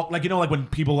like walked, like, you know, like when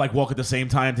people like walk at the same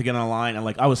time to get on a line. And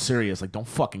like, I was serious. Like, don't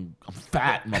fucking, I'm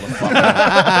fat,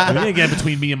 motherfucker. You didn't get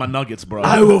between me and my nuggets, bro.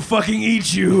 I will fucking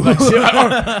eat you.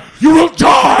 You will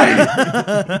die.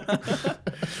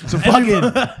 So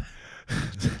fucking.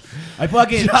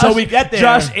 So we get there.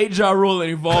 Josh ate Ja Rule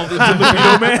and evolved into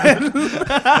Libido Man.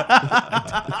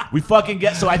 We fucking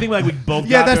get. So I think like we both.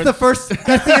 Yeah, got that's there. the first.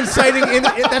 That's the inciting.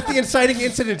 That's the inciting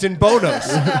incident in Bonos.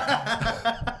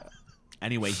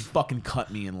 Anyway, he fucking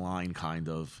cut me in line, kind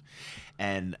of.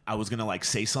 And I was gonna like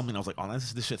say something. I was like, "Oh,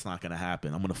 this shit's not gonna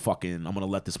happen. I'm gonna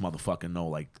let this motherfucker know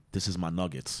like this is my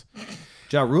nuggets."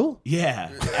 Ja Rule? Yeah.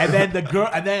 And then the girl.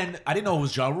 And then I didn't know it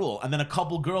was Ja Rule. And then a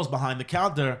couple girls behind the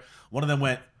counter. One of them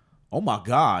went, "Oh my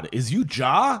God, is you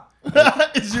Ja?"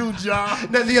 Is you Ja?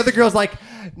 And then the other girl's like,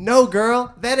 "No,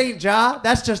 girl, that ain't Ja.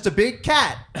 That's just a big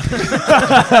cat."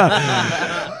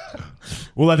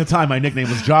 Well, at the time, my nickname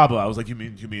was Jabba. I was like, "You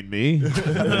mean me?"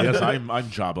 Yes, I'm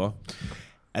Jabba.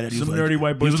 And then he Some was nerdy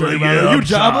white he boys was turning like, around, "Yeah, "Are you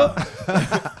I'm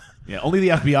Jabba?" Yeah, only the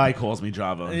FBI calls me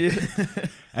Java.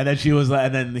 And then she was like,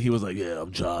 and then he was like, "Yeah,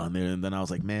 I'm Ja." And then I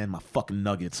was like, "Man, my fucking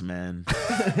nuggets, man."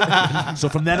 So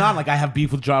from then on, like, I have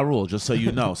beef with Ja Rule, just so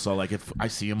you know. So like, if I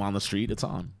see him on the street, it's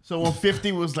on. So when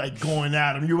 50 was like going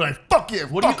at him, you were like, fuck yeah,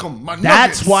 fuck him, my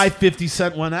That's nuggets. why 50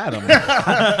 Cent went at him.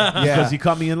 Yeah. Because he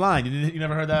cut me in line. You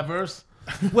never heard that verse?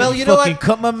 Well, you know Fucking what?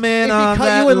 cut my man If he on cut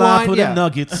that you in line line, for yeah. the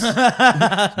nuggets.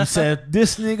 You said,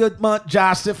 "This nigga,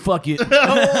 Josh said, fuck it."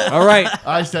 All right.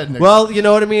 I said nigga. Well, you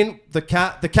know what I mean. The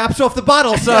cap's off the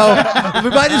bottle, so we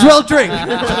might as well drink.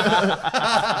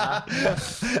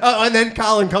 Oh, and then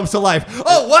Colin comes to life.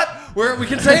 Oh, what? We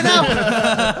can say it now.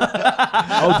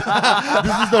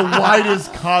 This is the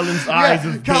widest Colin's eyes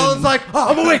have been. Colin's like, oh,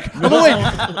 I'm awake.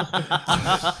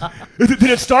 Did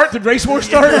it start? Did race war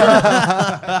start?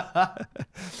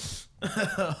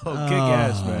 Oh, kick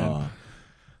ass, man.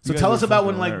 So You tell guys us are about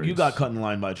fucking when you hilarious. got cut in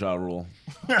line by Ja Rule.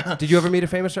 Did you ever meet a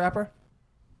famous rapper?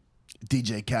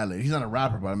 DJ Khaled. He's not a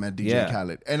rapper, but I met DJ Yeah.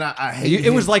 Khaled. And I hate him.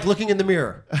 It was like looking in the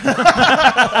mirror.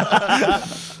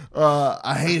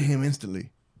 I hated him instantly.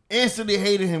 Instantly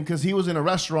hated him because he was in a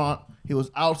restaurant. He was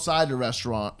outside the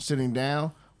restaurant sitting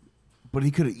down, but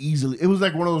he could have easily. It was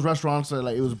like one of those restaurants that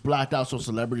like it was blacked out so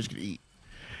celebrities could eat.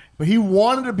 But he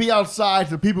wanted to be outside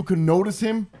so people could notice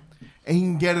him, and he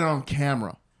can get it on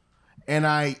camera. And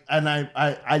I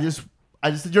just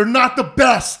said, "You're not the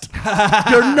best.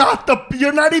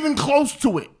 You're not even close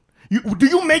to it. Do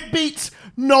you make beats?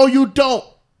 No, you don't,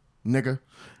 nigga."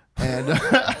 And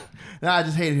I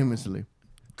just hated him instantly.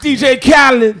 DJ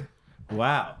Khaled.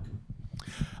 Wow.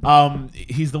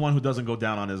 He's the one who doesn't go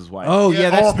down on his wife. Oh, yeah,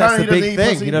 that's the apparently he big doesn't eat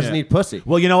thing. pussy. He doesn't Yeah. eat pussy.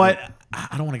 Well, you know what?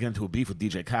 I don't want to get into a beef with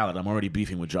DJ Khaled. I'm already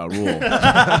beefing with Ja Rule.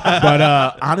 But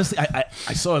honestly, I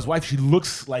saw his wife. She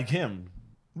looks like him.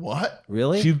 What?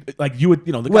 Really? She like you would,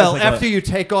 the guy's well, like after you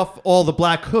take off all the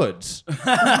black hoods.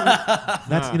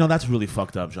 that's really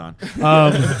fucked up, John.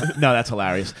 No, that's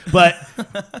hilarious. But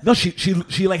no,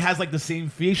 she like has like the same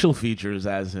facial features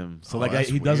as him. So like that's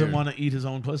he doesn't weird. want to eat his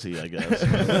own pussy, I guess.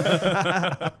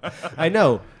 I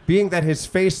know. Being that his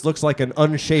face looks like an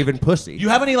unshaven pussy. You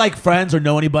have any like friends or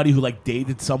know anybody who like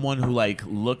dated someone who like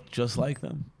looked just like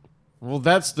them? Well,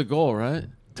 that's the goal, right?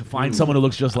 To find someone who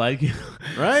looks just like you.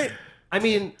 Right? I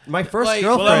mean, my first Like-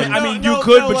 girlfriend. Well, I mean, No, you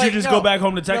could, no, but like, you just no. go back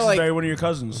home to Texas No, like- and marry one of your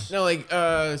cousins. No, like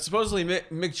supposedly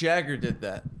Mick Jagger did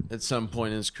that at some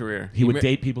point in his career. He would ma-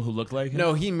 date people who looked like him?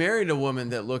 No, he married a woman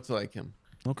that looked like him.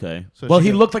 Okay. So Well, she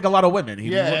he could- looked like a lot of women.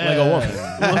 He looked like a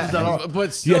woman. But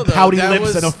He still, had though, pouty that lips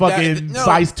was, and a fucking no,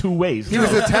 size 2 waist. he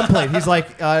was a template. He's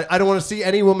like, I don't want to see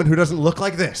any woman who doesn't look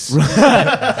like this.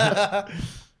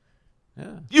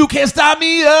 You can't stop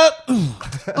me up.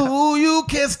 Ooh, you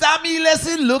can't stop me unless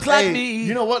it look like Hey, me.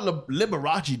 you know what?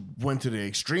 Liberace went to the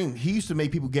extreme. He used to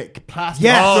make people get plastic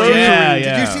Yes. surgery. yeah, Did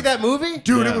yeah. you see that movie?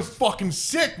 Dude, Yeah. it was fucking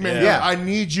sick, man. Yeah. I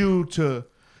need you to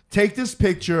take this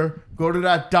picture, go to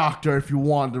that doctor if you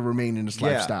want to remain in this Yeah.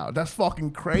 lifestyle. That's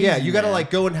fucking crazy. Yeah, you got to man. like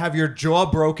go and have your jaw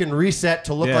broken, reset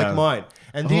to look Yeah. like mine.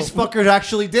 And these fuckers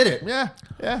actually did it. Yeah,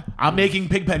 yeah. I'm making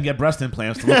Pigpen get breast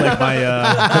implants to look like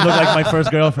my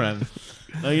first girlfriend.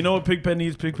 No, you know what Pigpen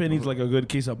needs? Pigpen needs like a good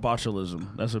case of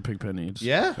botulism. That's what Pigpen needs.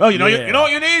 Yeah? Oh, you know Yeah. you know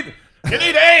what you need? You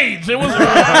need AIDS. It was a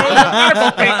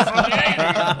medical case from the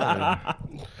 80s.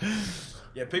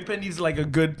 Yeah, Pigpen needs like a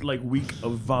good like week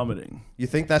of vomiting. You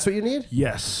think that's what you need?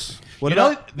 Yes. What You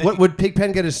know, about, what would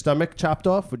Pigpen get his stomach chopped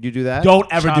off? Would you do that? Don't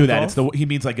ever do Chopped that. off? It's he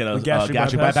means like get a gastric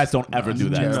gastric bypass? bypass. Don't ever do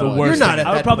that. It's the terrible. worst. You're not thing. at I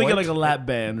would that probably point. get like a lap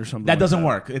band or something. That like doesn't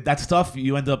work. That stuff,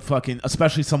 you end up fucking,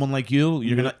 especially someone like you,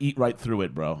 you're gonna eat right through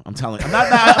it, bro. I'm telling you.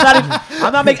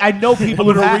 I'm not making. I know people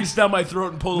I'm who gonna have. reach down my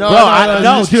throat and pull No, it. Bro, no,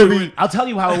 no, you should dude. I'll tell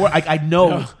you how it works. I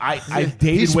know. I've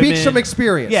dated He speaks women. from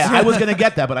experience. Yeah, I was gonna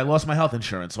get that, but I lost my health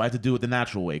insurance, so I had to do it the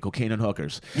natural way: cocaine and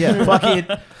hookers. Yeah. Fucking.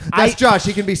 That's Josh.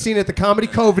 He can be seen at the Comedy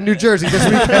Cove in New Jersey this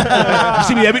weekend. You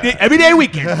see me every day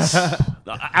weekends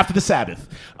after the Sabbath.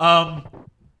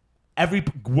 Every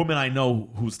woman I know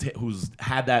who's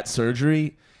had that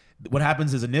surgery, what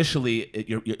happens is initially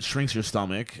it shrinks your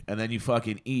stomach, and then you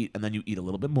fucking eat, and then you eat a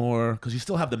little bit more because you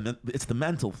still have it's the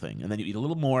mental thing, and then you eat a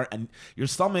little more, and your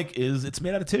stomach it's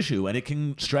made out of tissue, and it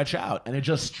can stretch out, and it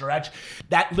just stretch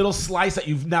that little slice that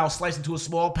you've now sliced into a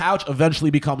small pouch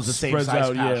eventually becomes the same Spreads size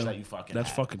out, pouch yeah. that you fucking. That's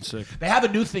had. fucking sick. They have a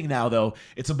new thing now though.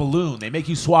 It's a balloon. They make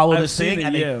you swallow I've this seen thing, it,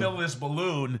 and yeah. they fill this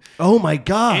balloon Oh my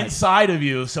God. inside of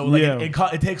you, so like Yeah.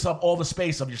 it takes up all the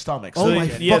space of your stomach. Oh So my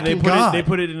Yeah, they fucking put God. it. They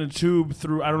put it in a tube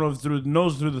through. I don't know if through the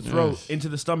nose, through the throat, into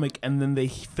the stomach, and then they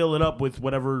fill it up with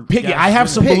whatever. Piggy, gas I have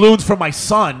is some in it. Pig. balloons for my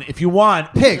son. If you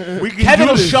want, Pig. Kevin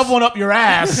will this. shove one up your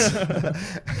ass.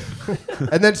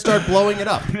 And then start blowing it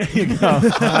up.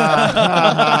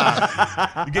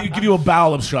 Give you a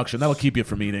bowel obstruction. That'll keep you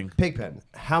from eating. Pigpen,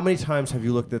 how many times have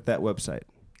you looked at that website?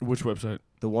 Which website?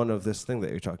 The one of this thing that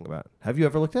you're talking about. Have you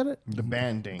ever looked at it? The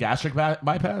banding. Gastric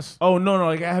bypass. Oh no,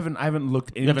 like I haven't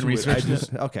looked into haven't it. researched I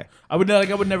just, Okay. I would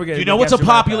never get. Do you know what's a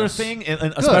popular thing, and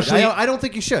Good. especially I don't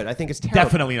think you should. I think it's terrible.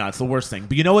 definitely not. It's the worst thing.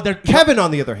 But you know what they're Kevin,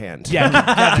 on the other hand. Yeah,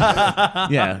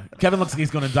 Kevin, yeah. Kevin looks like he's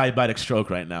going to diabetic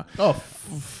stroke right now. Oh,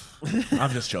 I'm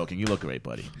just joking. You look great,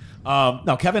 buddy.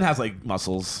 No, Kevin has like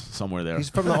muscles somewhere there. He's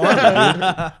from the army,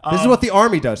 dude. This is what the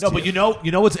army does. No, to but you know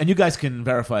what's, and you guys can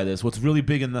verify this. What's really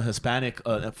big in the Hispanic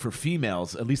for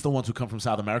females, at least the ones who come from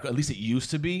South America, at least it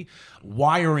used to be,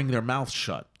 wiring their mouths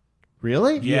shut.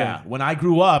 Really? Yeah. When I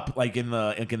grew up, like in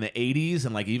the 80s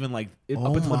and like even like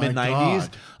up until the mid 90s,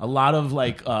 a lot of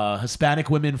like Hispanic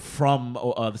women from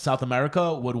the South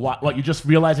America would what? You're just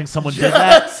realizing someone did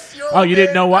that? Oh, you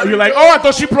didn't know what? You're like, oh, I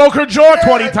thought she broke her jaw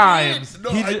 20 times. No,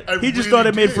 He just thought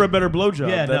it made for a better blowjob.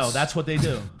 Yeah, no, that's what they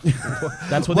do.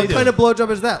 That's what What they do. kind of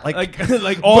blowjob is that?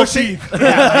 like all mushing, teeth.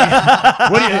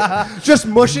 just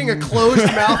mushing a closed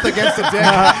mouth against a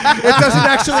dick. It doesn't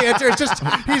actually enter. It's just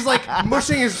he's like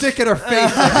mushing his dick in her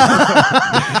face.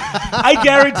 I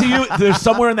guarantee you, there's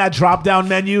somewhere in that drop-down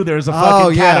menu, there's a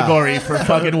fucking category for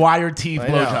fucking wired teeth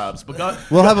blowjobs.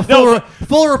 We'll have a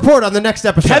full report on the next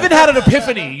episode. Kevin had an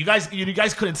epiphany. You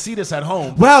guys couldn't see this at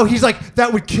home. Wow, he's like,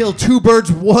 that would kill 2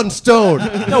 birds with 1 stone.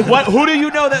 No, what? Who do you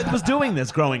know that was doing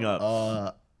this growing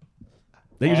up?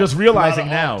 That you're just realizing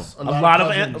now. A lot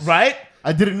of cousins. Right?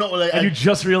 I didn't know. Like, And you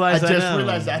just realized I that just now.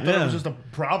 realized that. I thought Yeah. it was just a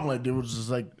problem. Like, it was just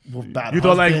like with bad. You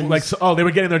thought they were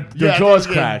getting their jaws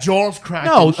cracked. Jaws cracked.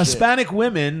 No, and shit. Hispanic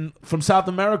women from South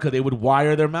America, they would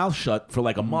wire their mouth shut for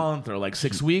like a month or like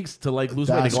 6 weeks to like lose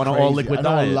weight. They That's go on an all crazy. liquid I know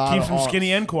a diet. lot. Keeps them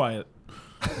skinny and quiet.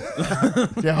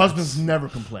 Their husbands never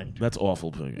complained. That's awful.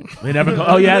 They never go.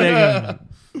 Oh yeah, they go.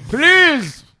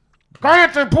 Please,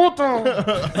 cállate,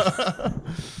 puto.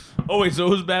 Oh wait, so it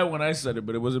was bad when I said it,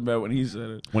 but it wasn't bad when he said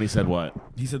it. When he said what?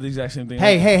 He said the exact same thing.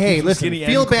 Hey, Keeps them listen, skinny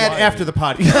feel and bad quiet. after the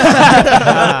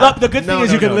podcast. The good thing No, is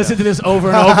no, you can no, listen to this over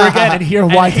and over again and hear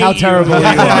why how terrible you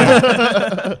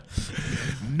are.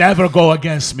 Never go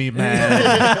against me, man.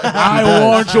 I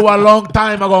warned you a long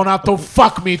time ago not to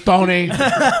fuck me, Tony.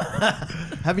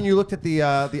 Haven't you looked at the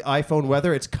iPhone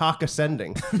weather? It's cock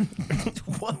ascending.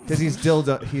 What? Because he's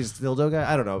dildo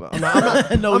guy. I don't know. I'm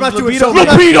not doing so good.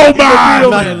 Libido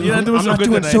Man. You're not doing I'm so not good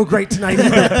doing tonight. so great tonight.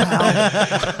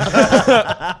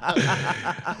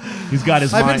 He's got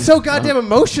his I've mind. been so goddamn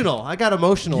emotional. I got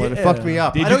emotional and it fucked me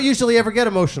up. I don't usually ever get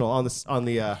emotional on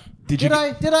the. Did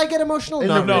I get emotional?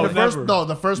 No, Not really.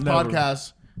 the first Never.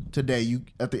 podcast today, you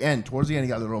at the end, towards the end, you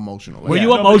got a little emotional. Were Like, you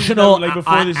No, but emotional like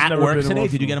before this, at never work been today?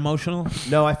 Did you emotional. get emotional?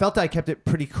 No, I felt I kept it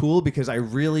pretty cool because I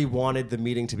really wanted the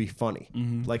meeting to be funny.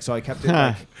 Like, so I kept it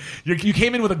like. You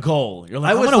came in with a goal. You're like,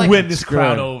 I I'm was going to like, win this screw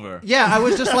crowd it. over. Yeah, I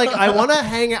was just like, I want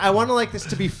to like this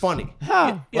to be funny.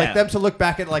 Yeah. Like them to look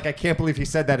back at like, I can't believe he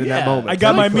said that in that Yeah. moment. I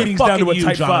got my Fucking meetings down to a you,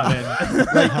 tight Jonathan. 5.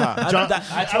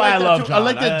 That's why I love John. I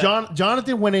like that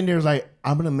Jonathan went in there and was like,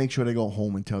 I'm gonna make sure they go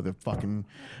home and tell their fucking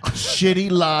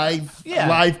shitty live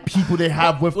people they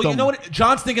have with Well, them. you know what?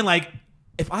 John's thinking like,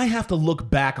 if I have to look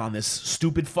back on this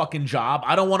stupid fucking job,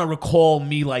 I don't want to recall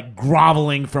me like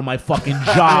groveling for my fucking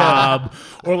job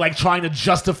or like trying to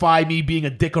justify me being a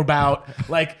dick about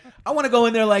like. I want to go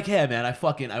in there like, hey man,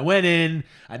 I went in,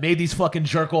 I made these fucking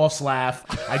jerk offs laugh,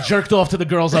 I jerked off to the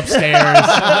girls upstairs,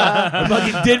 I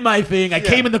fucking did my thing, I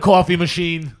came in the coffee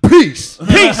machine. Peace.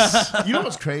 Peace. You know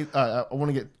what's crazy? I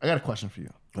got a question for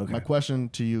you. Okay. My question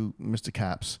to you, Mr.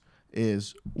 Caps,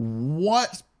 is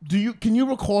can you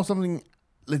recall something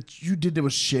that you did that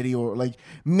was shitty or like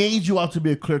made you out to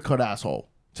be a clear-cut asshole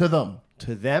to them?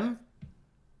 To them,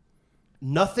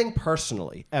 nothing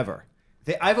personally ever.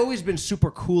 I've always been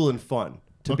super cool and fun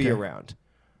to be around.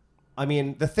 I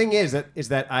mean, the thing is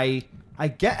that I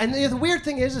get, and the weird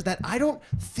thing is that I don't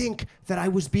think that I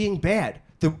was being bad.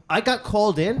 I got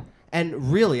called in,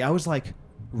 and really, I was like,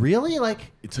 really?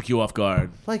 Like, It took you off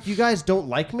guard. like you guys don't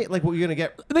like me? Like, what you're gonna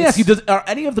get? Let me ask you: are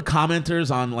any of the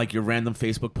commenters on like your random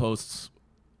Facebook posts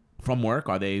from work?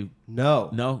 Are they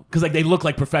No. Because like they look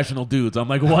like professional dudes. I'm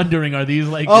like wondering, are these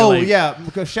like? Oh you're like- yeah,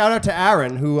 because shout out to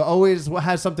Aaron who always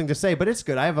has something to say, but it's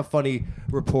good. I have a funny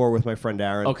rapport with my friend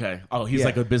Aaron. Okay. Oh, he's Yeah.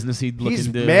 like a businessy looking He's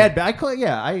dude. mad, but I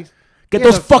Get yeah,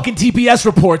 those no- fucking TPS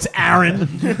reports, Aaron.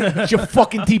 Get your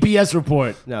fucking TPS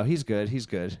report. No, he's good. He's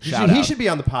good. Shout He out. should be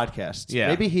on the podcast. Yeah.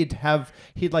 Maybe he'd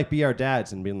like be our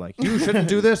dads and being like, you shouldn't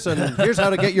do this, and here's how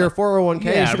to get your 401k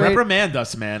Yeah, straight. reprimand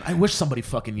us, man. I wish somebody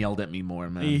fucking yelled at me more,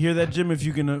 man. You hear that, Jim? If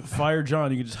you can fire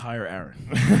John, you can just hire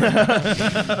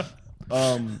Aaron.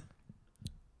 All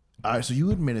right, so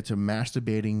you admitted to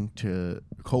masturbating to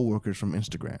coworkers from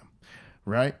Instagram,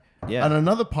 right? Yeah. On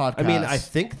another podcast. I mean, I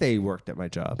think they worked at my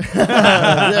job.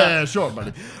 yeah, sure,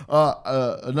 buddy.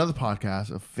 Another podcast,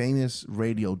 a famous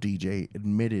radio DJ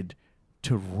admitted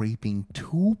to raping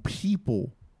 2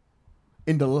 people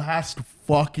in the last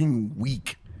fucking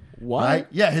week. What? Right?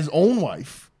 Yeah, his own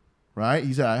wife. Right?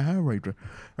 He said, I have raped her.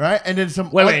 Right? And then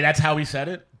some. Wait, that's how he said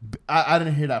it? I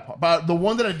didn't hear that part. But the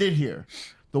one that I did hear,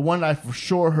 The one I for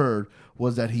sure heard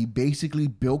was that he basically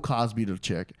Bill Cosby the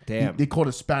chick. Damn. They called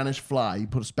it Spanish fly. He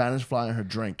put a Spanish fly in her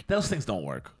drink. Those things don't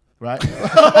work. Right? We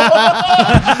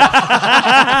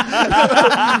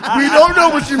don't know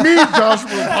what you mean,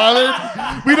 Joshua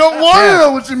Pollard. We don't want to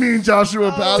know what you mean,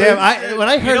 Joshua Pollard. Damn, when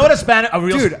I heard, You know what a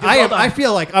real dude, I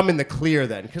feel like I'm in the clear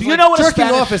then. Do you know what a jerking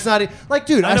Spanish- off is not like,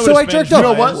 dude? I know So what a I jerked Spanish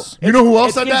off. You know what? You know who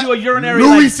else It said gives that? you a urinary,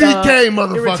 Louis like, C.K.,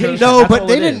 motherfucker. irritation. No, That's but all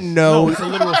they it didn't is. know. It's a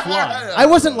literal fly. I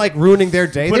wasn't like ruining their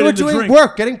day. Put They it were in the doing drink.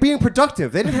 work, being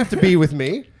productive. They didn't have to be with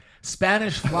me.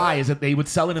 Spanish fly is that they would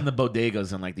sell it in the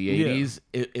bodegas in like the 80s.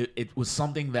 It was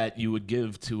something that you would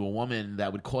give to a woman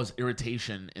that would cause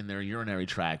irritation in their urinary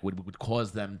tract, would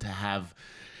cause them to have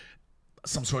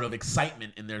some sort of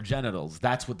excitement in their genitals.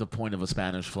 That's what the point of a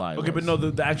Spanish fly was. Okay, but no,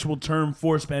 the actual term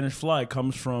for Spanish fly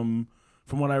comes from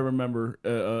what I remember,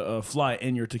 a fly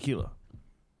in your tequila.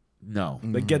 No.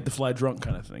 Like get the fly drunk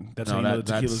kind of thing. That's how you know the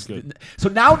tequila's good. So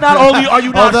now not only are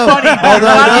you not funny, but Hold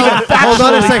you're on, not even hold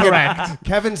on a factually second. correct.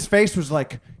 Kevin's face was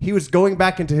like he was going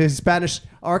back into his Spanish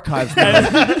archives.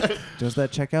 Does that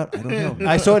check out? I don't know.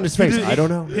 I saw it in his face. I don't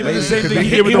know. He did the same thing he He,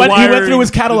 did with he the went, he wire went through his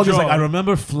and catalog. the He's like, jar. I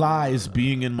remember flies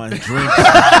being in my drink.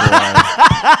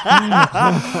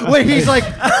 Wait, he's like,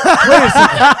 wait a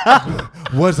second.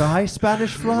 Was I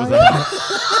Spanish fly?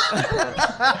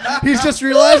 He's just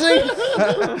realizing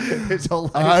his whole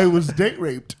life. I was date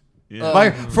raped.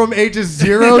 From ages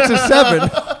 0 to 7.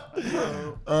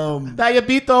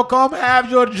 Diabetos, come have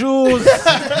your juice.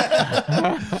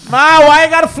 Ma, why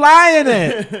you got a fly in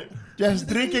it? Just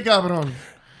drink it, cabrón.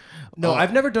 No,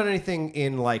 I've never done anything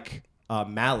in like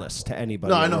malice to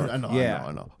anybody. No, I at know, work.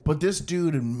 I know. But this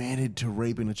dude admitted to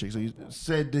raping a chick. So he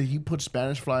said that he put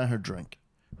Spanish fly in her drink,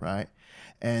 right?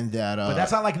 And that. But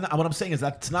that's not like what I'm saying is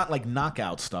that's not like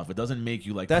knockout stuff. It doesn't make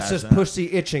you like. That's pass just out.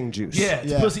 pussy itching juice. Yeah,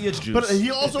 it's pussy itch juice. But he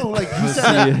also like he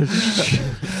said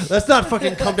that, Let's not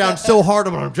fucking come down so hard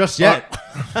on him just yet.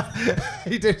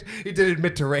 He did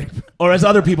admit to rape. Or as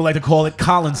other people like to call it,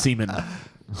 Colin semen.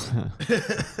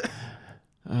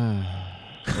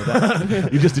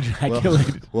 You just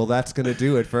ejaculated. Well, that's gonna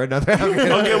do it for another.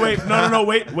 Okay, wait. No.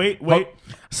 Wait.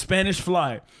 Spanish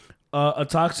fly. A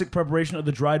toxic preparation of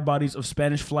the dried bodies of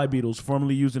Spanish fly beetles,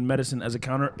 formerly used in medicine as a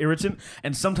counter irritant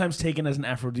and sometimes taken as an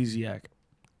aphrodisiac.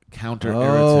 Counter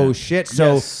Oh irritant. shit!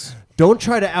 So Yes. don't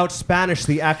try to out Spanish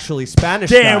the actually Spanish.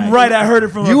 Damn guy. right, I heard it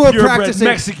from You a were purebred practicing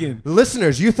Mexican.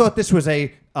 listeners. You thought this was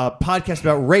a podcast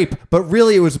about rape, but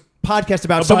really it was a podcast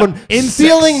about someone insects.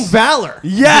 stealing valor.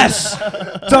 Yes!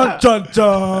 Dun dun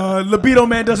dun! Libido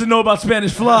Man doesn't know about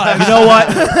Spanish flies. You know what?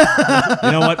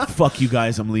 You know what? Fuck you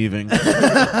guys. I'm leaving.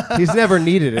 He's never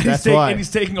needed it. That's why. And he's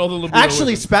taking all the libido.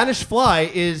 Actually, with him. Spanish Fly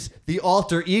is the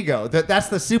alter ego. That's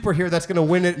the superhero that's going to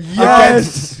win it.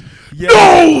 Yes.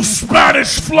 No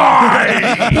Spanish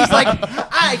fly! He's like,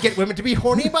 I get women to be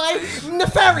horny by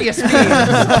nefarious means.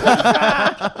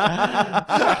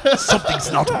 Something's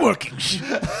not working.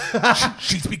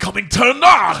 She's becoming turned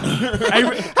on.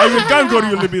 I can't go to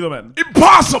you, Libido Man.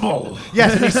 Impossible.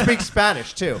 Yes, and he speaks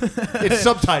Spanish too. It's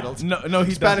subtitled. No,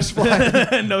 he Spanish doesn't.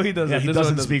 Fly. No, he doesn't. Yeah, he This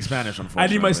doesn't one speak Spanish, I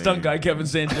unfortunately. need my stunt guy, Kevin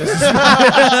Sanchez.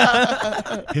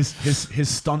 His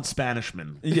stunt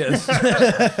Spanishman. Yes.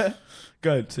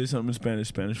 Go ahead, say something in Spanish.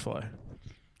 Spanish fly.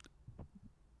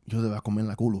 yo te voy a comer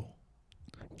la culo.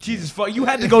 Jesus fuck! You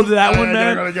had to go to that one,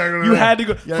 man. yeah, You had to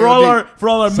go yeah, for all our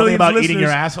Something millions about of eating listeners. your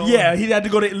asshole? Yeah, he had to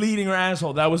go to eating your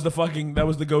asshole. That was the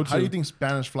go-to. How do you think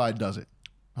Spanish fly does it?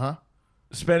 Huh?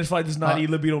 Spanish fly does not eat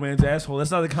Libido Man's asshole?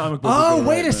 That's not the comic book. Oh, we're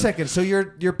wait doing a right, second. So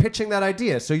you're pitching that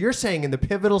idea. So you're saying in the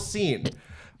pivotal scene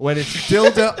when it's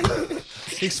dildo.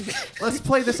 Let's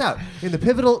play this out. In the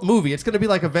pivotal movie, it's going to be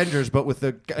like Avengers, but with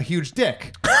a huge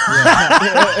dick.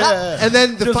 And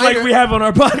then the Just fighter, like we have on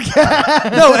our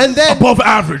podcast. no, and then Above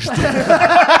average.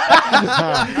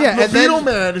 yeah, and Libido then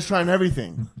Man is trying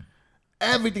everything.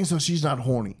 Everything so she's not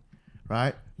horny.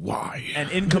 Right? Why?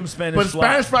 And in comes Spanish But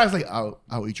fly. Spanish fly is like,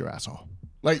 I'll eat your asshole.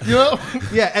 Like, you know?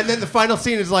 yeah, and then the final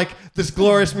scene is like this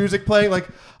glorious music playing, like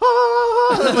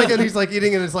like, and he's like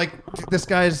eating, and it's like this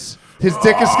guy's. His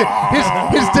dick is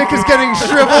his dick is getting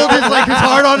shriveled. His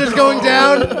hard on is going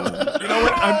down. You know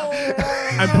what?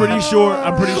 I'm pretty sure.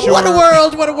 What a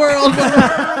world! What a world!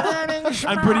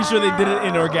 I'm pretty sure they did it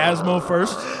in Orgasmo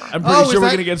first. I'm pretty sure we're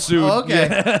gonna get sued. Oh, okay.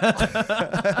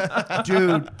 Yeah.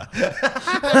 Dude.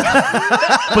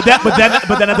 But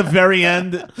then at the very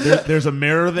end, there's a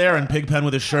mirror there and Pigpen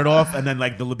with his shirt off, and then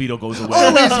like the libido goes away.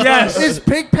 Oh, Yes. Is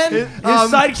Pigpen his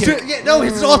sidekick. no,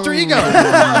 his alter ego.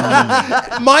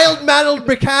 Mild-mannered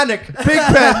mechanic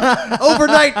Pigpen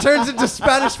overnight turns into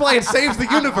Spanish Fly and saves the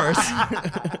universe.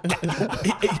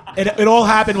 It all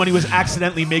happened when he was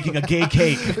accidentally making a gay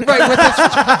cake. Right, with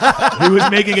his He was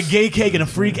making a gay cake, and a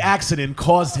freak accident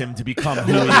caused him to become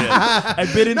who he is. I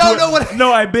bit into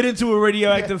I bit into a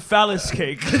radioactive phallus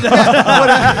cake. he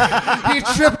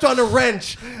tripped on a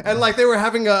wrench, and like they were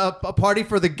having a party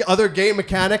for the other gay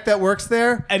mechanic that works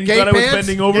there. And he gay thought I was pants?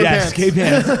 bending over. Yes, gay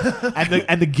pants.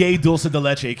 and the gay dulce de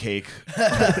leche cake.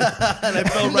 And I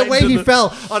fell And right the way into he the-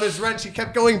 fell on his wrench, he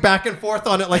kept going back and forth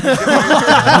on it like.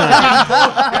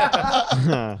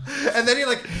 And then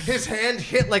his hand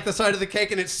hit like the side of the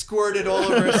cake and it squirted all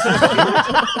over his.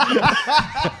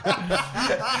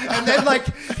 And then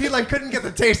he couldn't get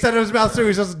the taste out of his mouth, so he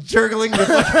was just jurgling with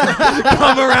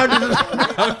come around his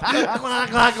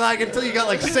mouth, until you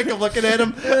got sick of looking at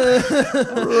him.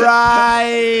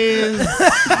 Rise,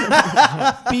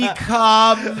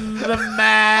 become the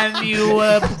man you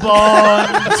were born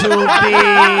to be.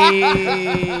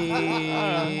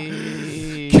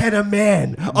 Can a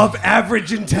man of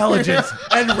average intelligence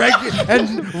and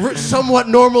somewhat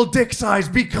normal dick size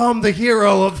become the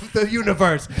hero of the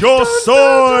universe? Yo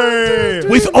soy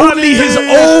With only his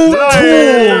own tools.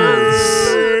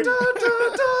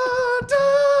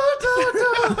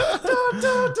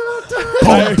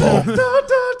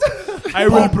 I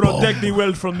will protect the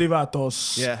world from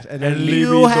Diabetos. Yeah, and and then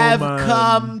Libido You have Man.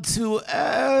 come to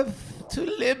Earth to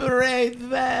liberate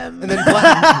them. And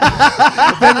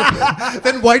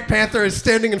then White Panther is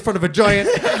standing in front of a giant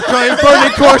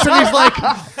burning corpse, and he's like,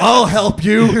 "I'll help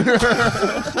you."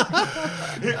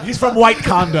 He's from White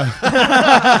Conda.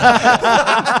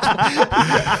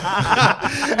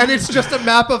 And it's just a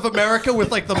map of America with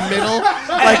the middle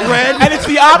red. And it's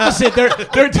the opposite.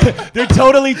 They're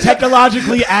totally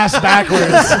technologically ass backwards.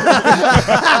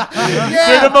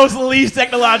 They're the most least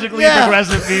technologically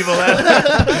progressive people.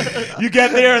 You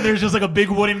get there and there's just a big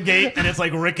wooden gate and it's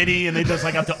rickety and they just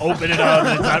have to open it up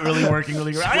and it's not really working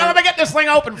really great. I gotta get this thing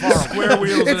open for them. Square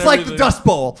wheels. It's like the Dust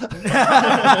Bowl.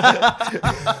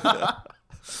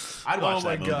 I'd watch Oh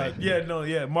my that movie. god!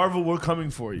 Yeah, Marvel, we're coming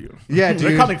for you. Yeah,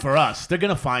 They're coming for us. They're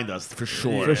gonna find us for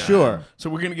sure. for sure. So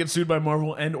we're gonna get sued by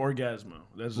Marvel and Orgasmo.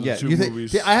 That's the Yeah, two you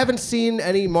movies. I haven't seen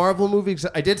any Marvel movies.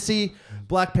 I did see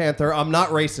Black Panther. I'm not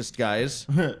racist, guys.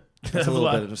 That's a little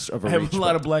bit of a I have reach, a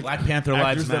lot of Black Panther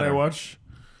actors lives that I matter. watch.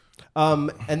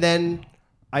 And then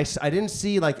I didn't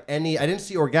see any. I didn't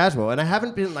see Orgasmo, and I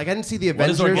haven't been I didn't see the What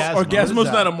is Avengers. Orgasmo? What is Orgasmo's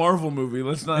that? not a Marvel movie.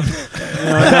 Let's not. That's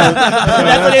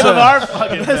the name of our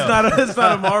fucking film. It's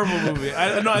not a Marvel movie.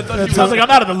 I thought you. Sounds like I'm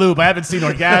out of the loop. I haven't seen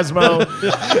Orgasmo.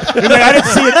 I didn't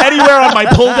see it anywhere on my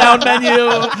pull-down menu.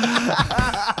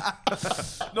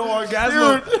 No,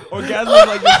 Orgasmo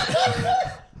like this.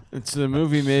 It's a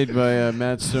movie made by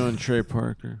Matt Stone and Trey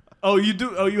Parker. Oh, you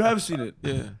do? Oh, you have seen it?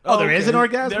 Yeah. Oh, there is an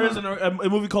Orgasmo? There is a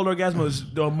movie called Orgasmo. It's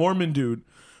a Mormon dude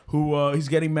who he's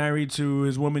getting married to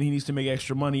his woman. He needs to make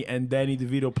extra money, and Danny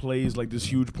DeVito plays this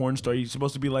huge porn star. He's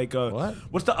supposed to be What?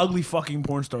 What's the ugly fucking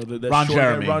porn star? That Ron short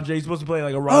Jeremy. Ron Jeremy. He's supposed to play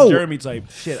a Ron Jeremy type.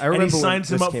 Shit, I And remember he when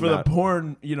signs him this up came for the out.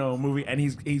 porn, movie, and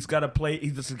he's got to play.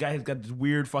 This guy has got this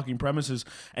weird fucking premises,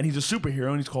 and he's a superhero,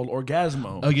 and he's called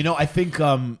Orgasmo. Oh, I think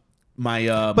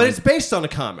But it's based on a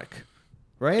comic,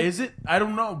 right? Is it? I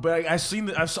don't know, but I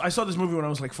saw this movie when I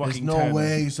was There's fucking no 10.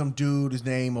 way some dude is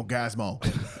named Orgasmo.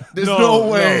 There's No, no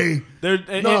way. There,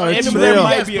 No, it's there real.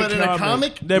 might Yes, be a but in a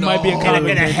comic? There might be a No.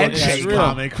 comic. in a named headshake Orgasmo.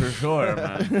 comic for sure,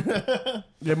 man.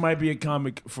 There might be a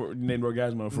comic named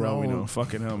Orgasmo for all we know.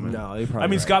 Fucking hell, man. No, you're probably I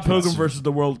mean, right. Scott Pilgrim versus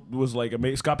the World was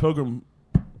amazing. Scott Pilgrim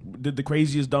did the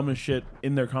craziest, dumbest shit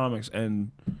in their comics,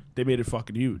 and they made it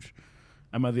fucking huge.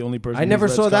 Am I the only person? I never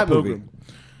who's read saw Scott that movie. Pilgrim?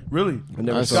 Really? I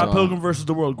never saw Scott it. Pilgrim versus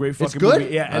the World, great fucking good?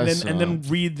 movie. Yeah, I and saw then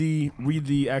read the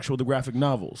graphic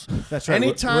novels. That's right.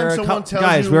 Anytime We're a someone tells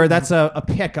guys, you- that's a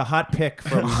hot pick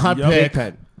from Hot Yup. pick.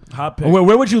 Pigpen. Hot pick.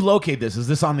 Where would you locate this? Is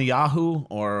this on the Yahoo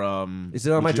or Is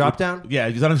it on my drop down? Yeah,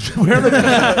 is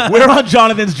that where on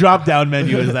Jonathan's drop down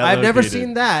menu is that? I've never located?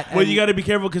 seen that. Well, and- you got to be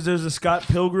careful because there's a Scott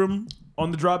Pilgrim on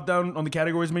the drop down on the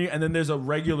categories menu, and then there's a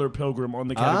regular Pilgrim on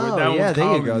the category. Oh, That yeah, one's there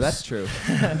you go. Colin's. That's true.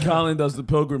 Colin does the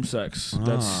Pilgrim sex.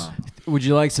 That's Would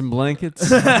you like some blankets?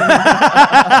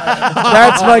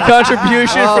 That's my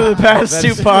contribution for the past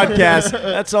two podcasts.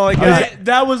 That's all I got.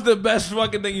 that was the best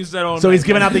fucking thing you said all So night. he's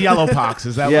giving out the yellow pox.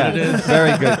 Is that what it Yeah, is?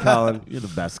 very good, Colin. You're the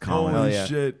best, Colin. Holy yeah.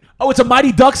 shit. Oh, it's a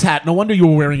Mighty Ducks hat. No wonder you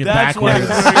were wearing it That's why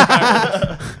backwards. he's wearing it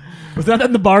backwards. Was that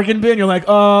in the bargain bin? You're like,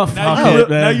 oh, fuck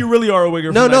Now you really are a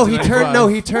wigger. No, from no, he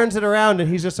 1995. he turns it around and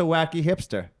he's just a wacky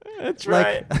hipster. That's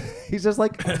Like, he's just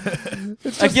like,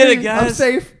 I get it, I'm guys.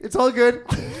 safe. It's all good.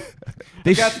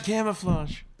 They Got the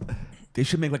camouflage. They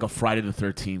should make like a Friday the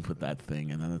 13th with that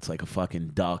thing, and then it's like a fucking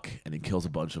duck, and it kills a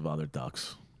bunch of other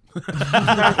ducks. Like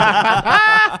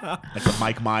the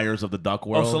Mike Myers of the duck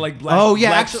world. Also, like black. Oh yeah,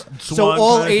 Black actually, so Swan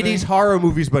all kind of 80s thing. horror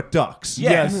movies but ducks.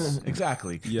 yes,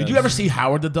 exactly. Yes. Did you ever see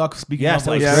Howard the Duck? Speaking Yes, of,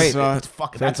 that like, was great. That's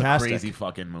fucking. That's a Fantastic. crazy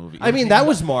fucking movie. I mean, that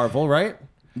was Marvel, right?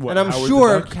 What, and I'm Howard the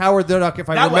sure Duck? Howard the Duck, if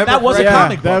I that, remember that was a correctly,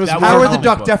 comic book. that was That a Howard the comic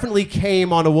Duck book. definitely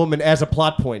came on a woman as a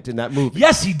plot point in that movie.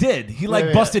 Yes, he did. He like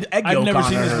yeah. busted egg I've yolk never on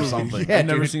seen her this or movie. something. Yeah, I've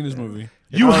never dude. seen this movie.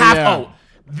 You Oh, have. yeah. Oh,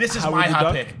 this is Howard my the hot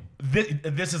Duck? pick.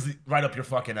 This is right up your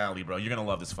fucking alley, bro. You're gonna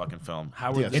love this fucking film.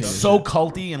 Howard Yeah, the It's Duck. so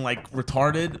culty and like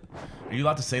retarded. Are you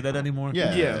allowed to say that anymore?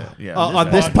 Yeah. Yeah. Yeah. On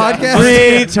this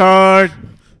podcast? Retard.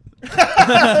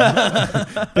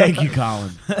 Thank you, Colin.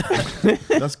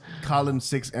 That's Colin's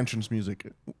 6 entrance music.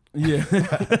 Yeah.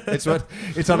 It's on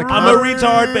a I'm a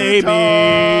retard, baby.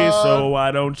 So why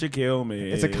don't you kill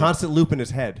me? it's a constant loop in his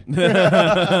head.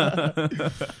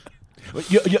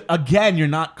 Again, you're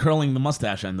not curling the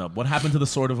mustache end up. What happened to the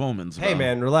Sword of Omens? Hey bro?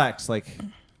 man, relax. Like,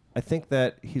 I think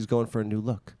that he's going for a new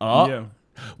look. Oh, Yeah.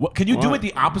 What, can you do it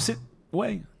the opposite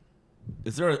way?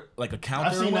 Is there like a counter?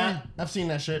 I've seen way? that. I've seen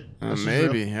that shit. That shit's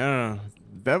Maybe. real. I don't know.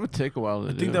 That would take a while to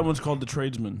do. I think that one's called The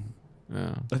Tradesman.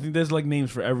 Yeah. I think there's like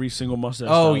names for every single mustache.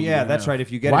 Oh style you yeah, can that's have. right.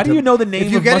 If you get Why into, do you know the name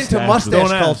If you of get into mustache? mustache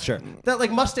Don't ask. culture, that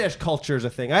like mustache culture is a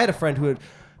thing. I had a friend who had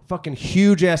fucking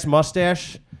huge ass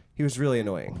mustache. He was really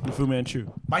annoying. Fu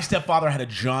Manchu. My stepfather had a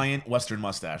giant Western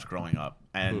mustache growing up,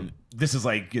 and this is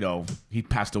like, he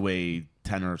passed away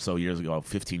 10 or so years ago,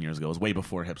 15 years ago. It was way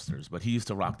before hipsters, but he used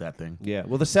to rock that thing. Yeah.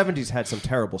 Well, the '70s had some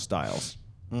terrible styles.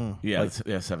 Yeah,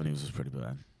 70s was pretty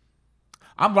bad.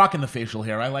 I'm rocking the facial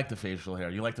hair. I like the facial hair.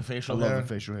 You like the I facial love hair? the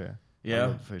facial hair. Yeah? I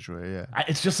love the facial hair, yeah.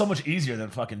 It's just so much easier than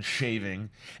fucking shaving.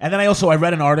 And then I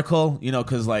read an article,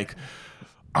 because like,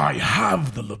 I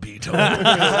have the libido.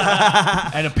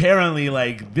 And apparently,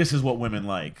 like, this is what women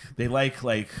like. They like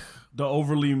The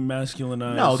overly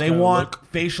masculinized. no, they kinda want look.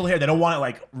 facial hair. They don't want it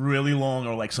like really long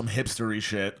or like some hipstery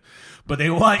shit. But they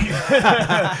want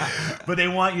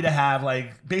you to have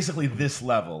like basically this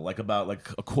level, like about like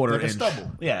a quarter Like a inch.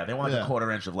 stubble. Yeah, they want a Yeah.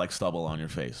 quarter inch of like stubble on your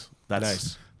face. That's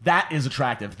Nice. That is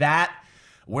attractive. That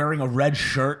wearing a red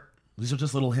shirt. These are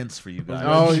just little hints for you guys.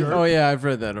 Oh yeah, I've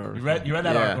read that already. You read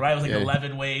that article, right? It was like yeah.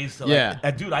 11 ways to Yeah.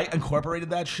 dude, I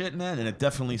incorporated that shit, man, and it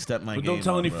definitely stepped my But game don't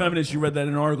tell up, any bro. feminists you read that in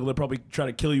an article. They'll probably try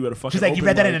to kill you at a fucking. She's like, you open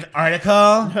read that in mic." an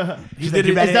article? She's like,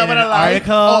 you read Is it that in what an I like?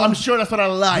 article? Oh, I'm sure that's what I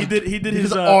like. He did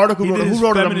his article. He did his Who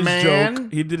wrote it? A feminist man?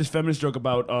 joke. He did his feminist joke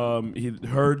about he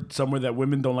heard somewhere that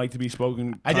women don't like to be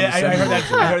spoken. I did. I heard that.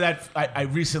 condescendingly I heard that. I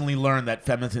recently learned that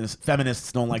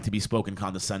feminists don't like to be spoken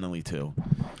condescendingly to.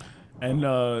 And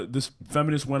this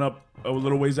feminist went up a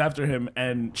little ways after him,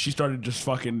 and she started just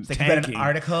fucking Like, you read tanking. an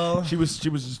article? She was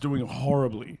just doing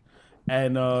horribly,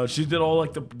 and she did all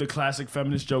like the classic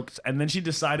feminist jokes. And then she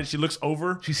decided she looks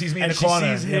over, She sees me in and the corner.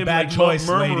 She sees You're a him bad like, choice,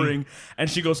 murmuring, lady. and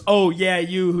she goes, "Oh yeah,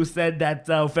 you who said that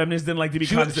feminists didn't like to be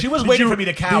She was condescending." waiting for me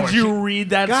to cower. Did you She- read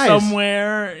that Guys,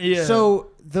 somewhere? Yeah.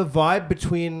 So the vibe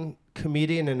between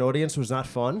comedian and audience was not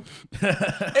fun. No, it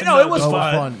was No, it was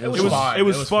fun. fun. It was fun. It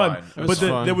was fun. It was But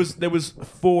fun. there was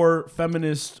 4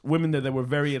 feminist women that were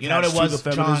very attached You know what it was, to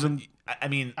the feminism. John? I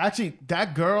mean, Actually,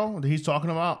 that girl that he's talking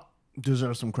about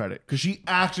deserves some credit because she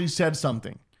actually said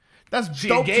something. That's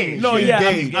dope to me. engaged. No, She yeah,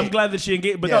 engaged. I'm glad that she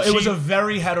engaged. But no, she, it was a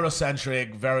very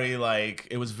heterocentric, very like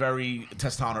it was very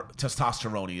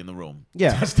testosterone in the room.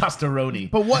 Yeah. testosterone.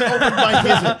 But what open mic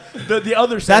is it? the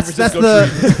other San That's Francisco the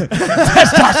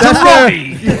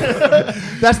testosterone.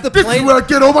 that's the plain. I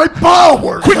get all my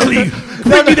power. Quickly,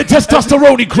 bring me the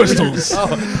testosterone crystals.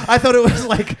 I thought it was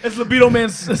like it's Libido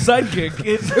Man's sidekick.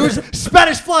 It's, it was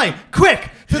Spanish fly.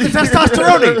 Quick to the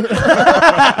testosterone.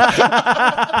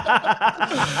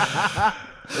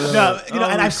 No,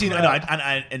 and I've seen.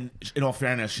 And in all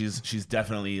fairness, she's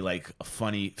definitely like a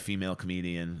funny female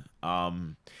comedian.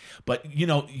 But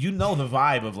the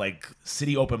vibe of like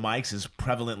city open mics is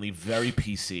prevalently very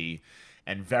PC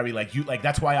and very like you like.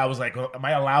 That's why I was like, am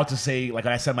I allowed to say like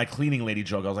when I said my cleaning lady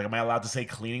joke? I was like, am I allowed to say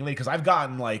cleaning lady? Because I've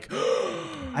gotten like,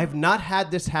 I've not had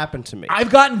this happen to me. I've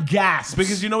gotten gasps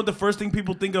because you know what the first thing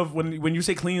people think of when you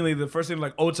say cleanly, the first thing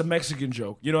like, oh, it's a Mexican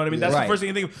joke. You know what I mean? That's Right. the first thing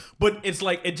you think of. But it's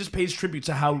like it just pays tribute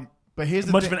to how But here's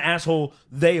the much thing. of an asshole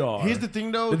they are. Here's the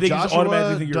thing, though. That they just automatically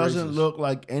Joshua think you're doesn't racist. look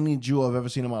like any Jew I've ever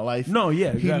seen in my life. No,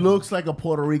 yeah, He exactly. looks like a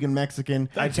Puerto Rican Mexican.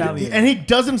 Italian. And he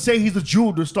doesn't say he's a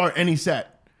Jew to start any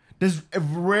set. There's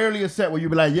rarely a set where you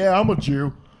be like, yeah, I'm a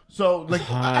Jew. So like,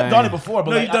 I've done it before,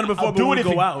 but No, like, you've done it before, I'll but do when it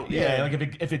we if go it- out. Yeah,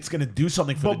 like if it's gonna do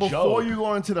something for but the before joke. you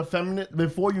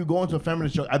go into a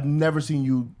feminist joke, I've never seen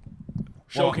you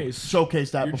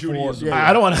showcase that Your before. Judaism. Yeah,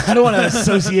 I don't want to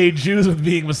associate Jews with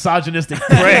being misogynistic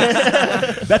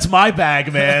pricks. That's my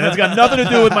bag, man. That's got nothing to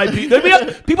do with my people.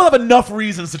 People have enough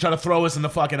reasons to try to throw us in the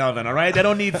fucking oven, all right? They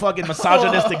don't need fucking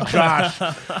misogynistic Josh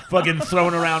fucking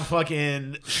throwing around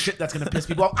fucking shit that's going to piss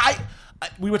people off.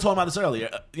 We were talking about this earlier.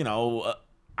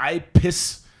 I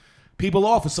piss people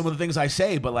off with some of the things I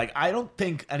say, but like I don't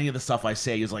think any of the stuff I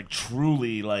say is like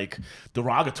truly like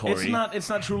derogatory. It's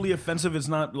not truly offensive. It's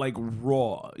not like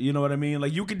raw. You know what I mean?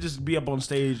 Like you could just be up on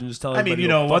stage and just tell. I mean, everybody you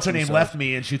to know, fuck what's her name themselves. left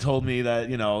me, and she told me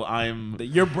that I'm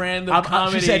Your brand of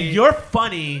comedy. She said you're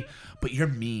funny, but you're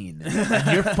mean,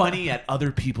 and you're funny at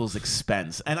other people's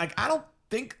expense. And like I don't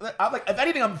think I'm like, if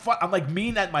anything, I'm like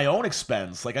mean at my own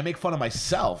expense. Like I make fun of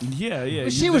myself. Yeah.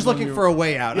 She was looking for a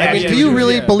way out. Yeah, I mean, yeah, do you yeah.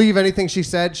 really believe anything she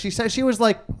said? She said she was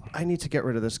like, I need to get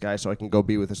rid of this guy so I can go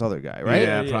be with this other guy, right?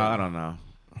 Yeah, Yeah. I don't know.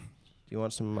 Do you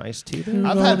want some iced tea? Then?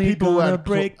 I've had people at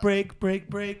break.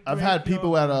 I've had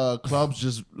people at clubs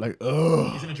just like,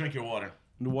 ugh. He's gonna drink your water.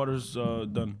 The water's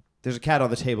done. There's a cat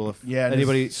on the table. If Yeah, and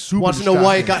anybody it's super wants to know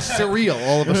why it distracting. got cereal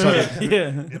all of a sudden.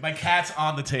 Yeah. My cat's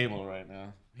on the table right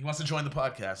now. He wants to join the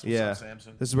podcast. What's Yeah, up,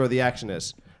 Samson? this is where the action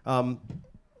is. Talking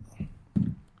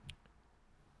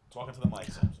to the mic,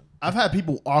 Samson. I've had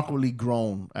people awkwardly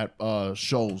groan at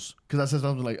shows because I said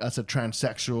something like I said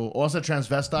transsexual or I said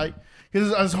transvestite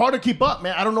because it's hard to keep up,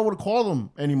 man. I don't know what to call them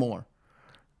anymore,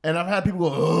 and I've had people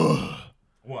go, ugh.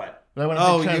 What? Like when I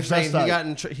Oh, say you're saying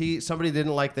transvestite. he somebody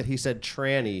didn't like that he said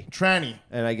tranny, tranny.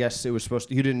 and I guess it was supposed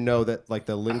to. You didn't know that like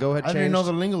the lingo had I changed. didn't know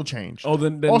the lingo changed. Oh,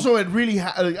 then Also, it really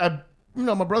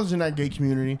my brother's in that gay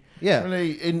community. Yeah.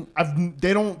 And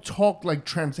they don't talk like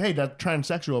hey, that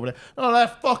transsexual over there. No,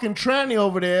 that fucking tranny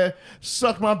over there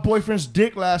sucked my boyfriend's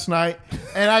dick last night,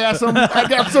 and I got some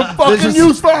fucking is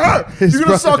news for her. his You're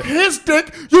gonna brother. suck his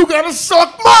dick, you gotta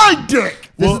suck my dick.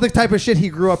 This is the type of shit he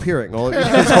grew up hearing all his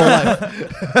whole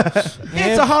life.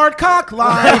 It's a hard cock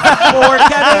life for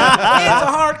Kevin. It's a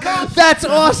hard cock. That's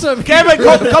awesome. Kevin,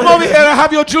 come over here and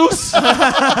have your juice.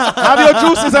 Have your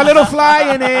juice. There's a little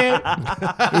fly in it.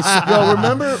 Yo,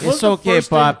 remember? It's okay,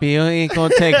 Poppy. It ain't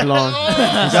gonna take long.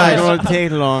 It's not gonna take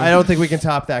long. I don't think we can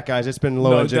top that, guys. It's been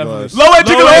Low End Gigolos. definitely. Low End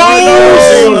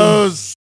Gigolos.